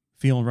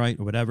feeling right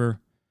or whatever.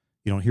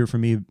 You don't hear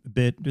from me a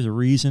bit. There's a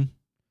reason.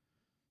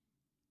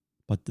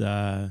 But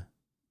to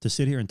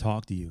sit here and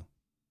talk to you,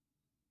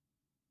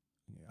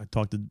 I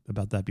talked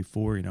about that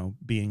before,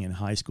 being in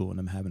high school and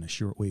I'm having a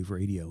shortwave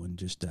radio, and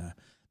just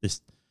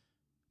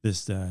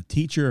this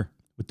teacher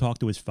would talk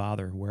to his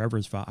father, wherever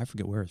his father, I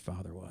forget where his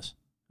father was.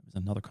 It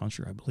was another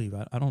country, I believe.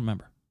 I don't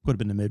remember. Could have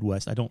been the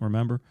Midwest. I don't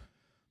remember.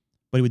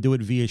 But he would do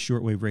it via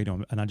shortwave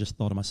radio. And I just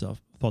thought to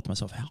myself,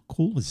 how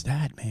cool is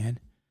that, man?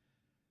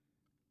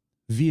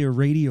 via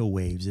radio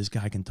waves, this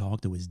guy can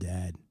talk to his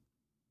dad.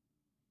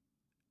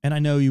 And I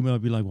know you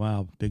might be like,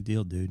 wow, big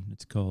deal, dude.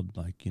 It's called,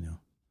 like,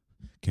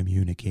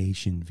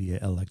 communication via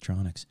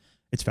electronics.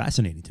 It's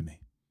fascinating to me.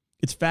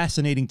 It's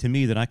fascinating to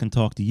me that I can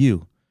talk to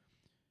you.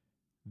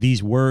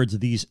 These words,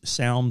 these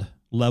sound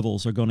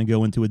levels are going to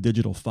go into a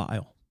digital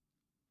file.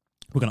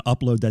 We're going to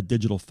upload that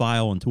digital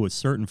file into a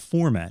certain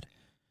format.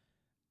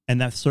 And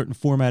that certain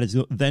format is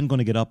then going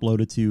to get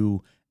uploaded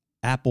to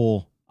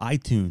Apple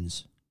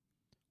iTunes,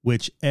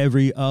 which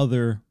every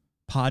other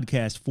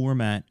podcast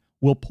format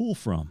will pull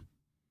from.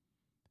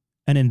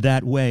 And in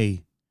that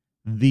way,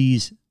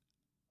 these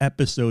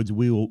episodes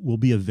will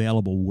be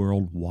available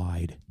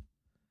worldwide.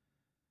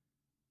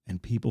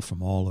 And people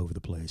from all over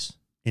the place.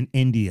 In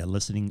India,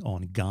 listening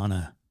on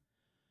Ghana.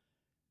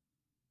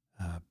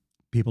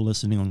 People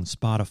listening on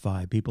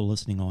Spotify. People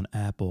listening on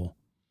Apple.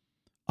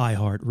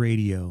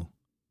 iHeartRadio.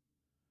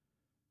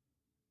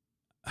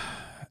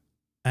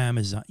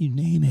 Amazon. You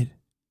name it.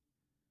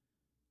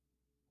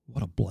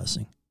 What a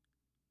blessing.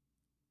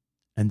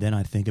 And then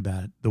I think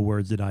about it, the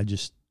words that I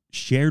just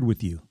shared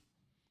with you.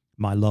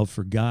 My love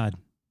for God.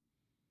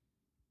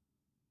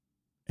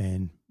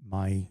 And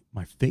my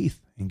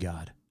faith in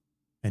God.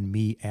 And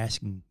me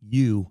asking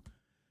you,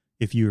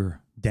 if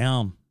you're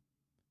down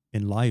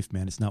in life,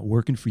 man, it's not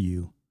working for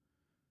you,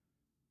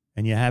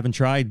 and you haven't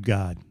tried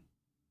God,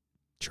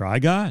 try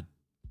God.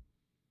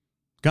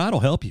 God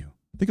will help you.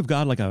 Think of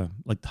God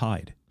like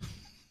Tide.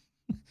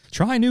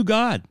 Try a new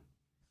God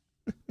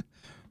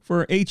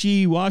for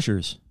HE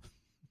washers.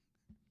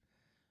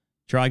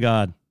 Try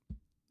God.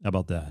 How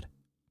about that?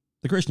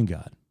 The Christian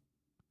God.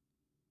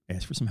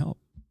 Ask for some help.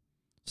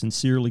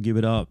 Sincerely give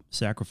it up.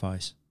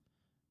 Sacrifice.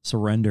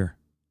 Surrender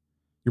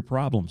your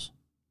problems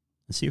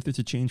and see if there's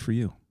a change for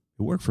you.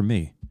 It worked for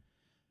me.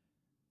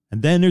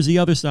 And then there's the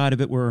other side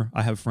of it where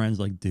I have friends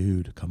like,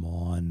 dude, come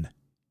on.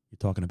 You're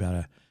talking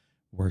about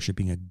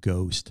worshiping a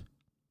ghost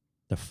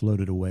that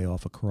floated away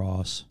off a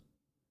cross,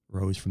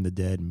 rose from the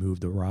dead,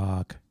 moved the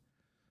rock.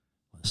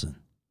 Listen,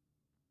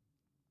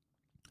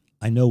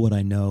 I know what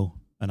I know,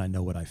 and I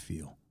know what I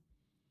feel.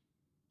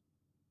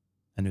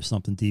 And there's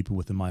something deeper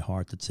within my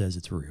heart that says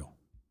it's real.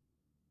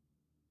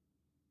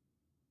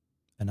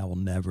 And I will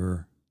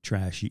never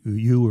trash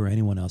you or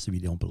anyone else if you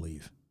don't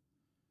believe.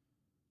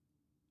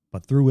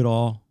 But through it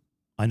all,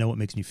 I know what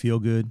makes me feel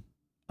good.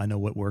 I know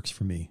what works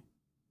for me.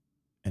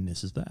 And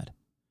this is that.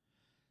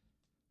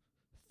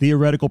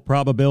 Theoretical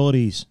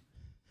probabilities.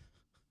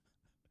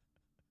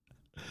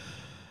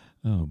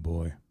 Oh,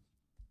 boy.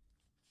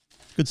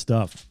 Good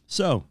stuff.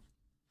 So,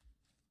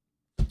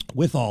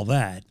 with all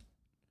that,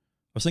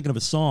 I was thinking of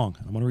a song.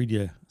 I'm going to read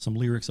you some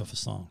lyrics off a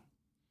song.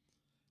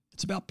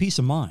 It's about peace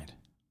of mind.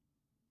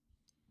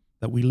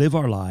 That we live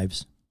our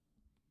lives.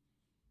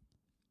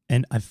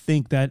 And I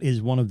think that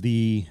is one of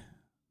the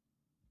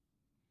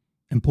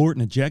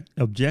important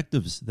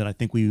objectives that I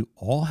think we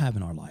all have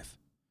in our life.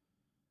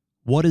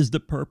 What is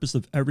the purpose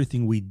of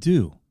everything we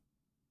do?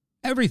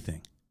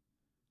 Everything.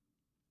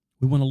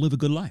 We want to live a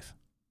good life.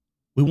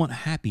 We want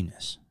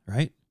happiness,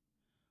 right?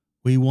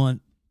 We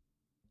want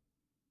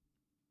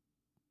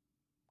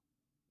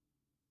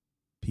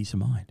peace of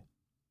mind.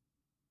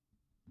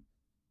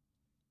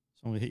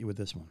 So I'm going to hit you with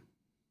this one.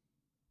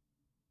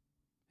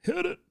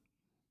 Hit it.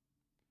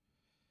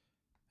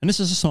 And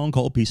this is a song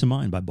called Peace of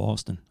Mind by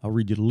Boston. I'll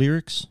read you the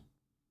lyrics,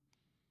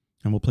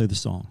 and we'll play the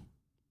song.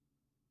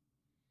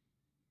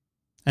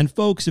 And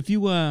folks, if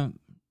you're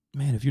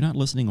not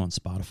listening on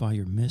Spotify,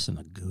 you're missing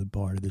a good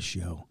part of the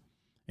show.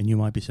 And you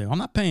might be saying, I'm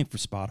not paying for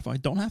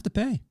Spotify. Don't have to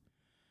pay.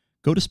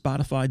 Go to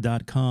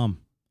Spotify.com.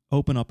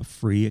 Open up a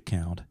free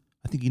account.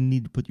 I think you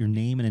need to put your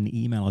name and an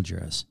email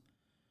address.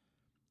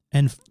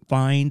 And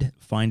find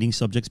Finding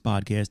Subjects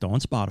Podcast on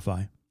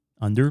Spotify.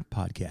 Under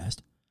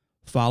podcast,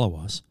 follow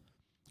us,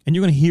 and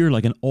you're going to hear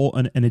like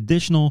an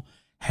additional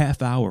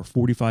half hour,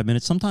 45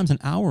 minutes, sometimes an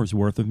hour's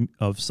worth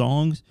of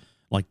songs,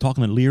 like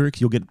talking the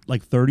lyrics. You'll get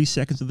like 30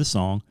 seconds of the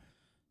song,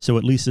 so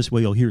at least this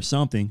way you'll hear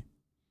something.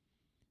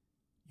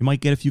 You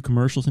might get a few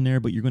commercials in there,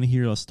 but you're going to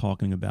hear us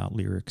talking about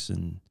lyrics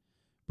and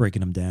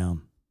breaking them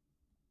down.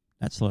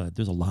 There's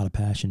a lot of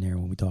passion there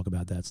when we talk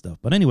about that stuff.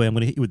 But anyway, I'm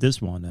going to hit you with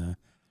this one.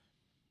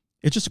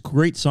 It's just a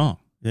great song.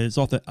 It's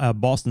off the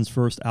Boston's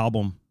first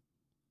album.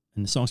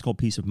 And the song's called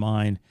Peace of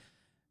Mind.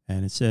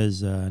 And it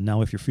says,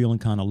 now if you're feeling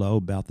kind of low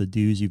about the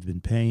dues you've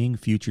been paying,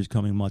 future's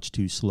coming much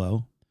too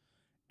slow,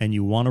 and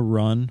you want to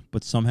run,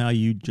 but somehow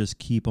you just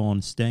keep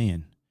on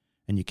staying,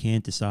 and you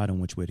can't decide on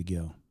which way to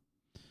go.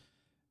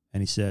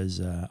 And he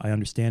says, I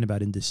understand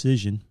about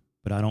indecision,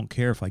 but I don't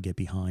care if I get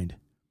behind.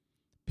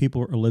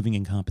 People are living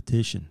in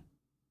competition,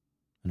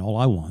 and all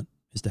I want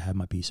is to have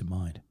my peace of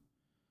mind.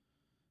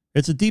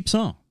 It's a deep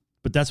song,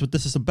 but that's what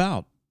this is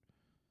about.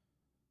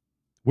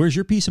 Where's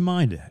your peace of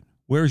mind at?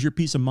 Where is your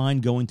peace of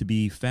mind going to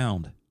be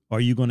found? Are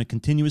you going to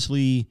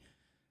continuously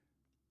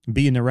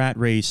be in the rat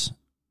race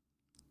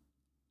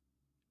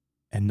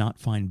and not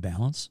find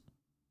balance?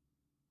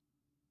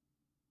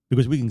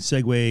 Because we can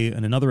segue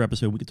in another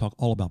episode, we could talk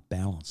all about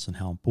balance and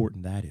how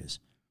important that is.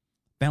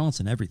 Balance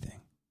in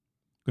everything.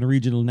 going to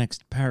read you the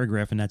next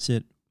paragraph, and that's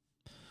it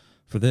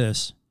for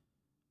this.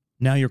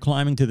 Now you're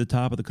climbing to the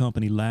top of the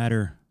company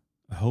ladder.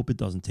 I hope it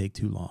doesn't take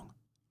too long.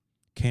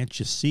 Can't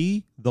you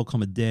see? There'll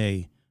come a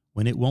day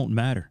when it won't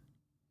matter.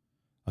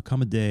 There'll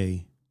come a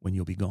day when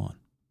you'll be gone.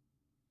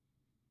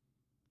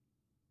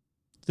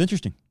 It's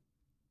interesting.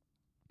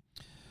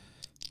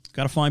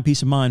 Got to find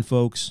peace of mind,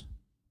 folks.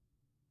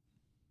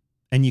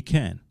 And you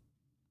can.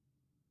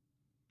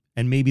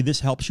 And maybe this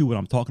helps you. What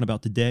I'm talking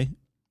about today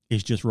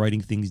is just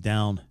writing things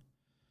down.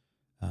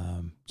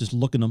 Just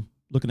looking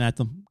at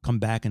them, come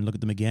back and look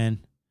at them again.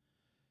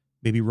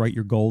 Maybe write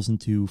your goals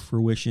into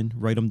fruition.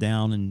 Write them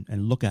down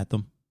and look at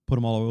them. Put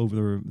them all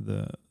over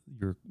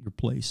your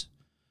place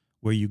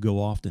where you go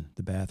often.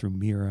 The bathroom,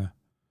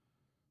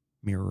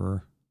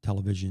 mirror,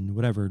 television,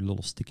 whatever,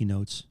 little sticky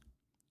notes.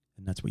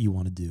 And that's what you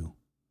want to do.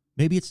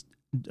 Maybe it's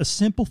a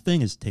simple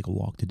thing is take a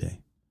walk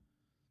today.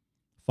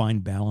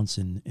 Find balance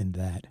in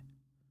that.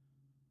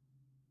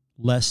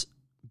 Less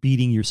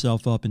beating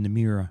yourself up in the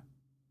mirror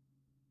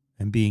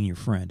and being your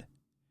friend.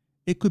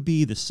 It could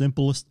be the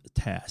simplest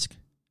task.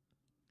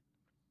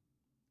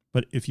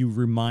 But if you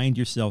remind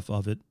yourself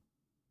of it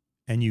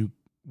and you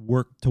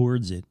work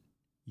towards it,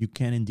 you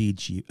can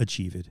indeed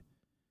achieve it.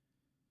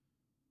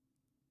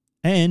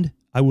 And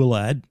I will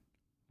add,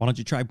 why don't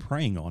you try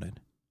praying on it?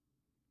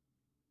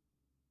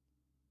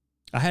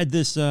 I had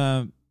this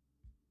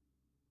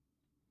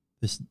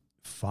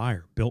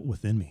fire built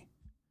within me.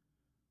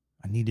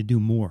 I need to do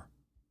more.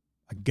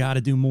 I got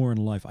to do more in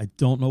life. I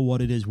don't know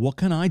what it is. What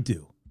can I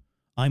do?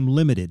 I'm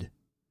limited.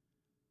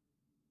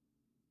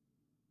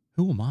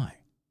 Who am I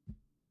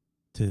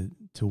to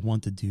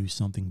want to do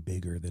something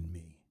bigger than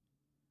me?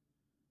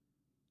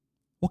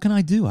 What can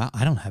I do?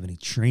 I don't have any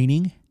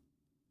training.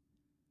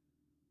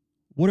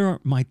 What are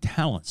my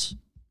talents?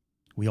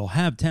 We all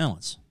have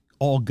talents.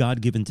 All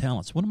God-given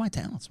talents. What are my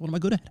talents? What am I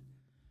good at?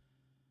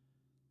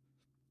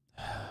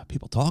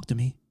 People talk to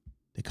me.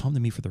 They come to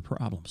me for their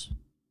problems.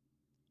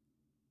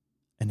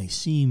 And they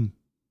seem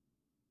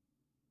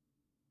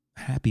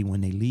happy when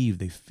they leave.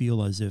 They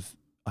feel as if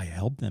I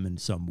helped them in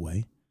some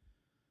way.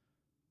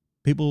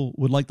 People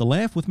would like to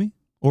laugh with me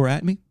or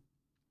at me.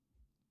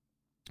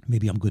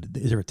 Maybe I'm good.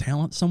 Is there a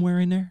talent somewhere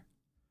in there?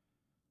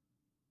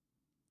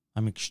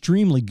 I'm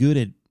extremely good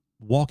at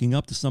walking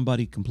up to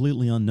somebody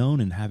completely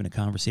unknown and having a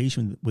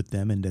conversation with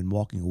them and then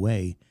walking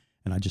away,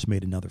 and I just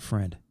made another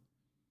friend.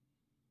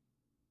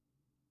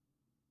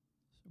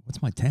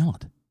 What's my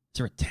talent? Is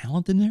there a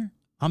talent in there?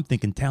 I'm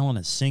thinking talent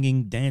is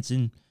singing,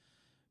 dancing,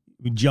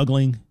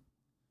 juggling,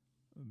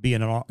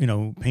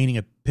 painting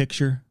a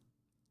picture.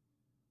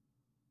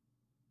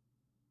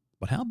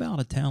 But how about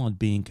a talent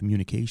being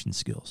communication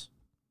skills?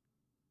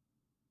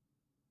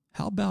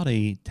 How about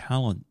a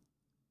talent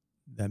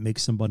that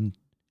makes someone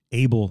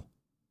able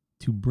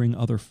to bring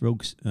other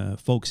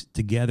folks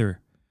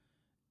together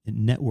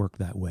and network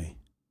that way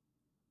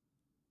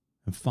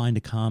and find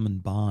a common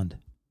bond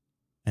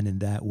and in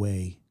that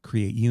way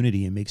create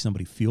unity and make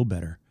somebody feel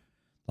better?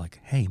 Like,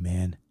 hey,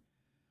 man,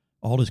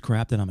 all this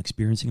crap that I'm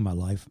experiencing in my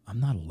life, I'm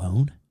not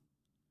alone.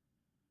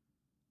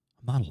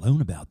 I'm not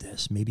alone about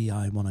this. Maybe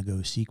I want to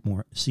go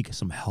seek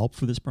some help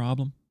for this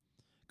problem.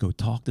 Go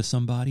talk to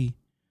somebody.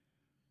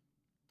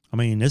 I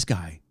mean, this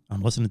guy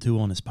I'm listening to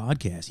on this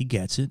podcast, he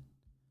gets it.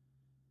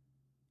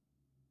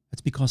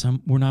 That's because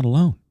we're not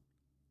alone.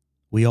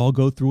 We all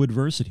go through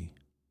adversity.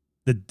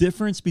 The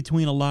difference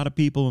between a lot of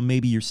people and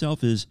maybe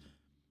yourself is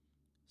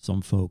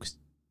some folks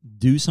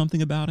do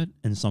something about it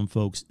and some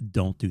folks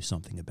don't do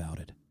something about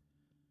it.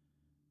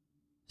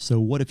 So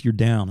what if you're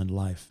down in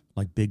life,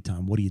 like big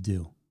time? What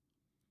do?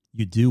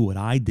 You do what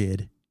I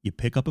did. You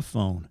pick up a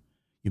phone,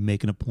 you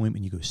make an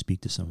appointment, you go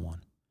speak to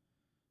someone,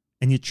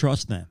 and you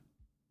trust them,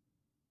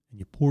 and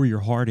you pour your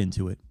heart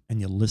into it, and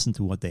you listen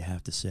to what they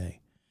have to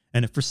say.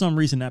 And if for some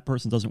reason that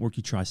person doesn't work,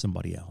 you try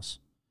somebody else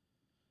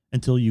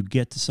until you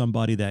get to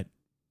somebody that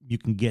you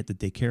can get that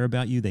they care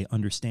about you, they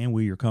understand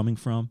where you're coming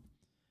from,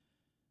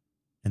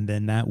 and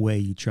then that way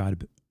you try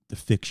to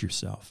fix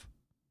yourself.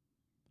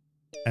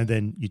 And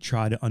then you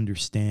try to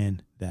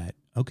understand that,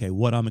 okay,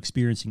 what I'm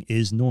experiencing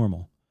is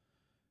normal.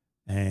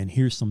 And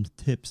here's some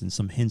tips and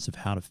some hints of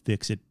how to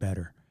fix it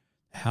better,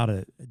 how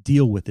to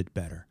deal with it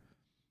better,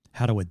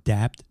 how to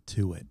adapt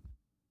to it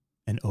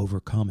and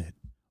overcome it.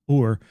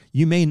 Or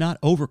you may not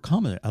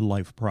overcome a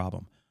life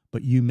problem,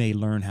 but you may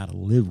learn how to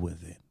live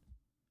with it.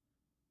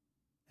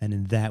 And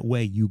in that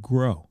way, you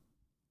grow.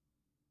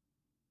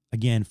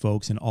 Again,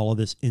 folks, in all of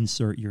this,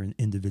 insert your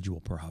individual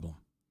problem.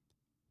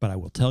 But I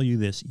will tell you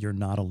this, you're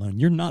not alone.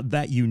 You're not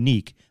that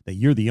unique that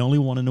you're the only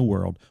one in the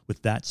world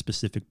with that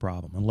specific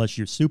problem. Unless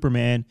you're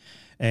Superman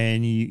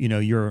and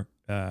you're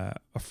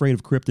afraid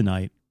of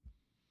kryptonite.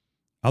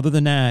 Other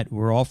than that,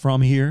 we're all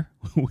from here.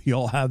 We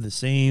all have the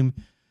same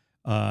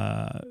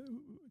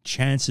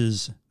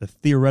chances, the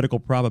theoretical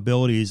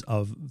probabilities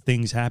of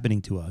things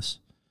happening to us.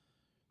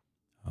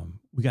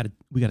 We got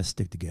to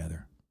stick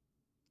together.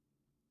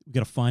 We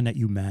got to find that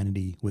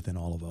humanity within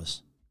all of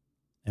us,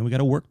 and we got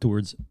to work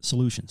towards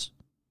solutions.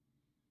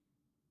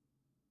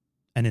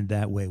 And in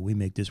that way, we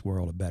make this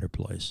world a better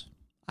place.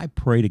 I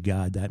pray to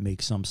God that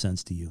makes some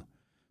sense to you.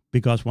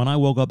 Because when I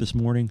woke up this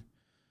morning,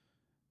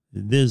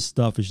 this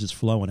stuff is just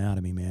flowing out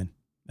of me, man.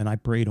 And I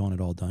prayed on it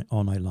all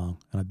night long.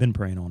 And I've been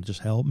praying on it.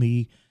 Just help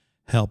me,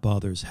 help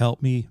others.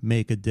 Help me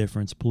make a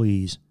difference,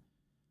 please.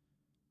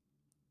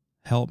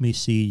 Help me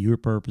see your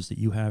purpose that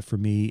you have for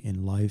me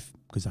in life,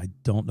 because I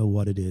don't know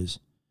what it is.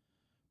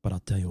 But I'll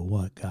tell you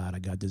what, God, I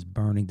got this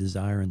burning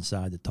desire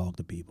inside to talk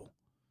to people.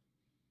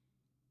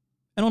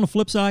 And on the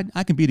flip side,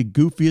 I can be the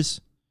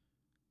goofiest,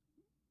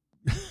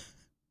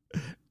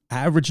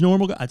 average,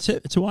 normal guy. That's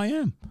it. That's who I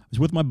am. I was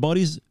with my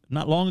buddies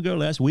not long ago,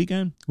 last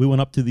weekend. We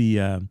went up to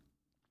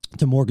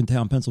to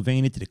Morgantown,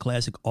 Pennsylvania, to the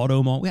Classic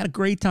Auto Mall. We had a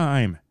great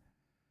time.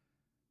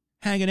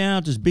 Hanging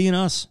out, just being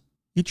us.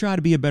 You try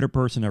to be a better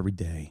person every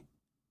day,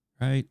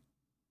 right?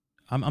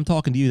 I'm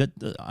talking to you.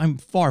 That I'm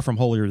far from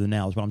holier than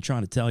thou is what I'm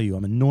trying to tell you.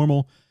 I'm a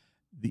normal,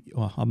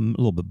 I'm a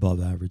little bit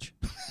above average.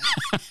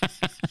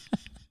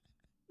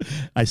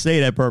 I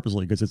say that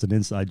purposely because it's an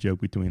inside joke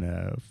between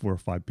 4 or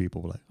 5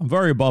 people. Like, I'm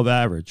very above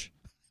average.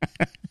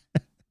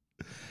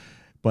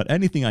 But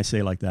anything I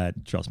say like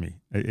that, trust me,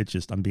 it's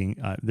just I'm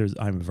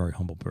a very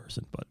humble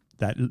person. But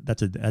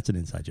that's an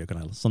inside joke,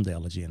 and someday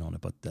I'll let you in on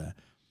it. But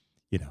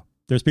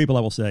there's people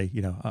I will say,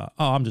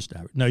 I'm just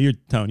average. No,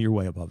 you're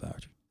way above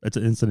average. It's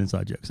an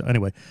inside joke. So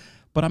anyway,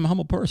 but I'm a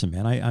humble person,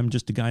 man. I'm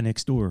just a guy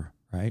next door,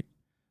 right,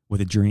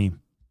 with a dream.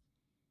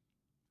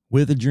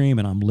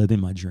 And I'm living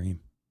my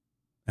dream.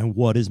 And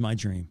what is my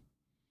dream?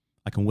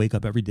 I can wake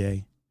up every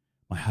day.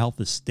 My health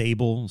is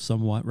stable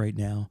somewhat right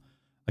now.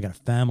 I got a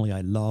family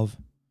I love.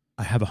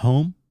 I have a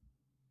home.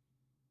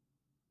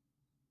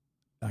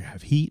 I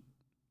have heat.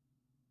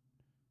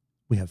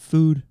 We have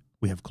food.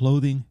 We have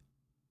clothing.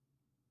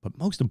 But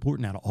most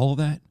important out of all of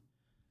that,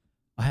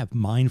 I have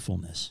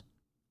mindfulness.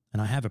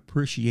 And I have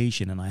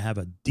appreciation. And I have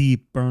a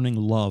deep, burning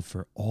love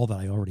for all that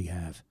I already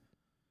have.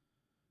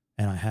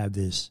 And I have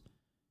this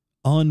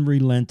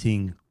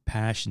unrelenting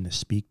passion to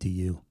speak to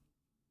you.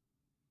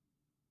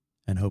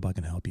 And hope I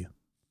can help you.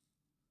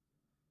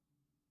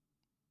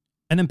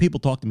 And then people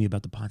talk to me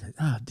about the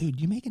podcast.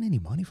 Dude, you making any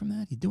money from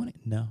that? You doing it?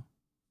 No.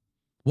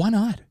 Why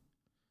not?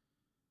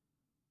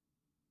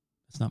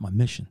 That's not my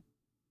mission.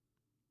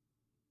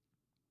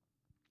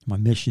 My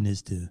mission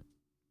is to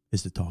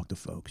talk to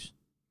folks.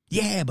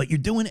 Yeah, but you're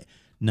doing it.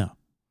 No.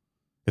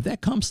 If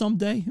that comes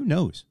someday, who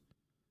knows?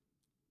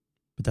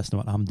 But that's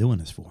not what I'm doing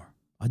this for.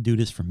 I do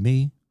this for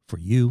me, for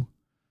you,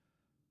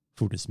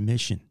 for this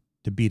mission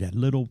to be that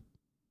little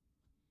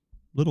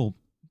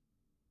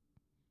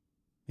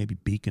maybe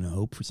beacon of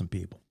hope for some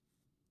people.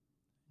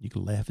 You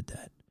can laugh at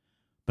that.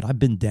 But I've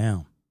been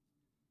down.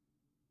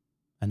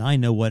 And I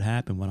know what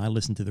happened when I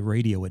listened to the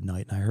radio at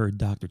night and I heard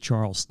Dr.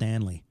 Charles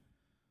Stanley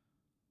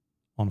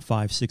on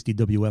 560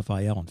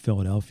 WFIL in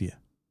Philadelphia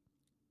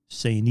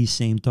saying these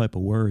same type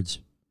of words.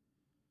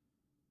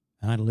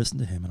 And I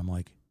listened to him and I'm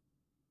like,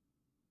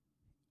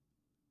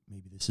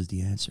 maybe this is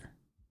the answer.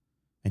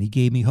 And he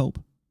gave me hope.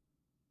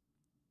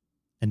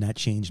 And that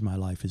changed my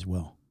life as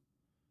well.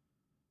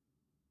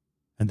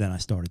 And then I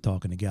started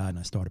talking to God and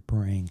I started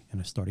praying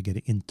and I started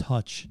getting in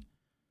touch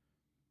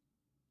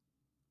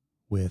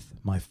with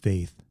my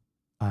faith.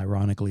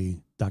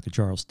 Ironically, Dr.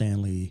 Charles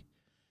Stanley's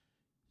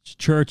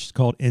church is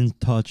called In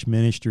Touch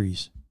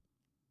Ministries.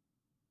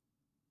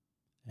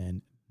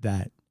 And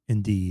that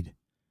indeed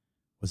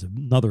was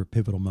another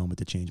pivotal moment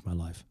to change my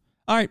life.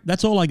 All right,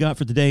 that's all I got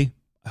for today.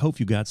 I hope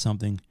you got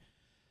something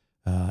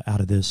out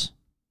of this.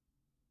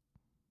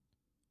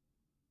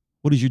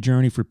 What is your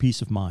journey for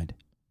peace of mind?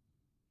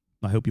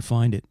 I hope you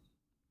find it.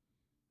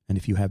 And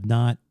if you have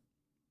not,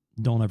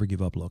 don't ever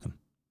give up looking.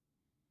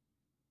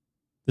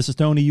 This is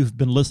Tony. You've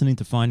been listening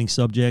to Finding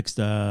Subjects.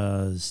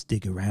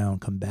 Stick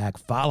around, come back,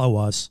 follow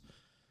us.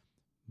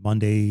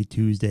 Monday,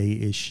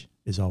 Tuesday-ish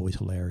is always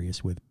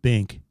hilarious with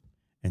Bink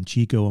and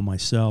Chico and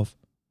myself.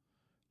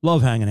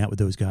 Love hanging out with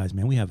those guys,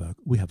 man. We have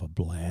a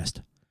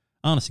blast.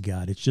 Honest to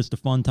God, it's just a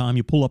fun time.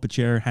 You pull up a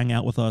chair, hang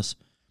out with us,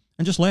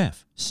 and just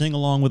laugh. Sing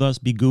along with us,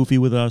 be goofy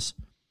with us.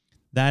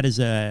 That is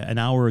an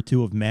hour or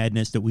two of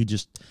madness that we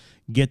just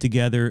get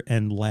together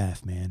and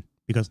laugh, man,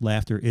 because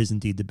laughter is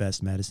indeed the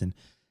best medicine.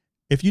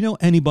 If you know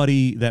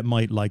anybody that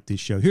might like this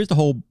show, here's the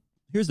whole,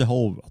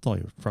 I'll tell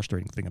you a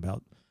frustrating thing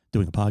about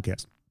doing a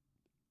podcast.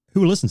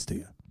 Who listens to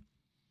you?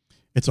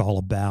 It's all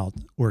about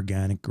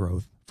organic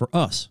growth for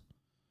us.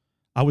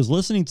 I was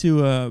listening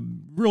to a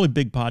really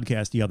big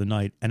podcast the other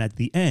night, and at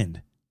the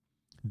end,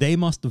 they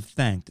must have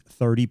thanked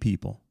 30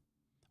 people.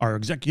 Our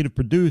executive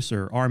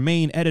producer, our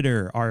main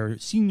editor, our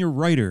senior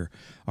writer,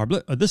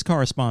 this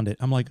correspondent.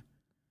 I'm like,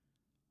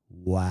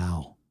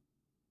 wow.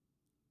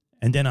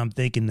 And then I'm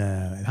thinking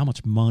how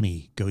much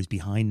money goes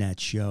behind that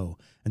show.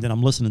 And then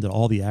I'm listening to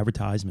all the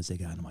advertisements they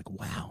got. And I'm like,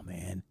 wow,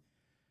 man.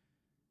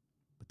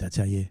 But that's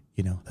how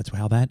that's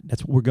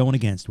what we're going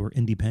against. We're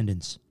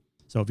independents.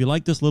 So if you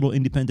like this little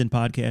independent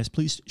podcast,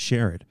 please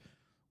share it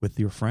with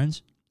your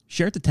friends.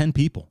 Share it to 10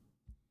 people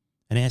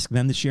and ask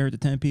them to share it to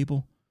 10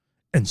 people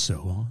and so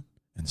on.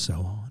 And so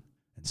on,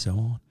 and so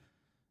on.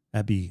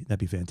 That'd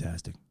be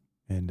fantastic.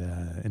 And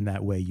in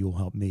that way, you'll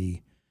help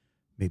me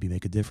maybe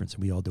make a difference,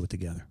 and we all do it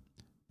together.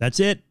 That's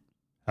it.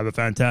 Have a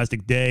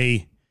fantastic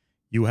day.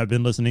 You have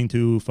been listening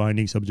to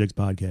Finding Subjects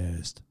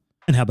Podcast.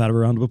 And how about a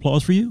round of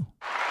applause for you?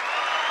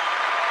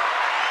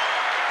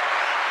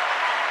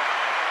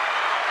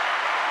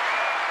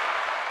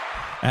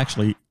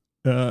 Actually,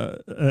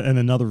 and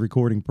another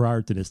recording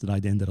prior to this that I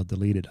ended up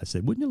deleted, I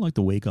said, wouldn't you like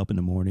to wake up in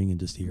the morning and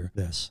just hear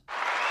this?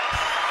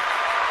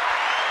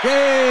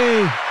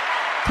 Yay!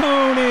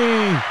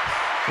 Tony!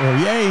 Or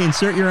yay,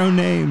 insert your own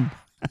name.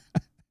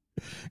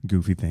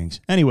 Goofy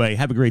things. Anyway,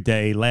 have a great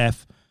day.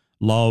 Laugh,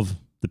 love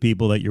the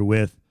people that you're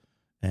with,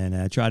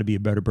 and try to be a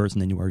better person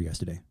than you were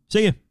yesterday.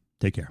 See ya.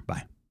 Take care.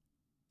 Bye.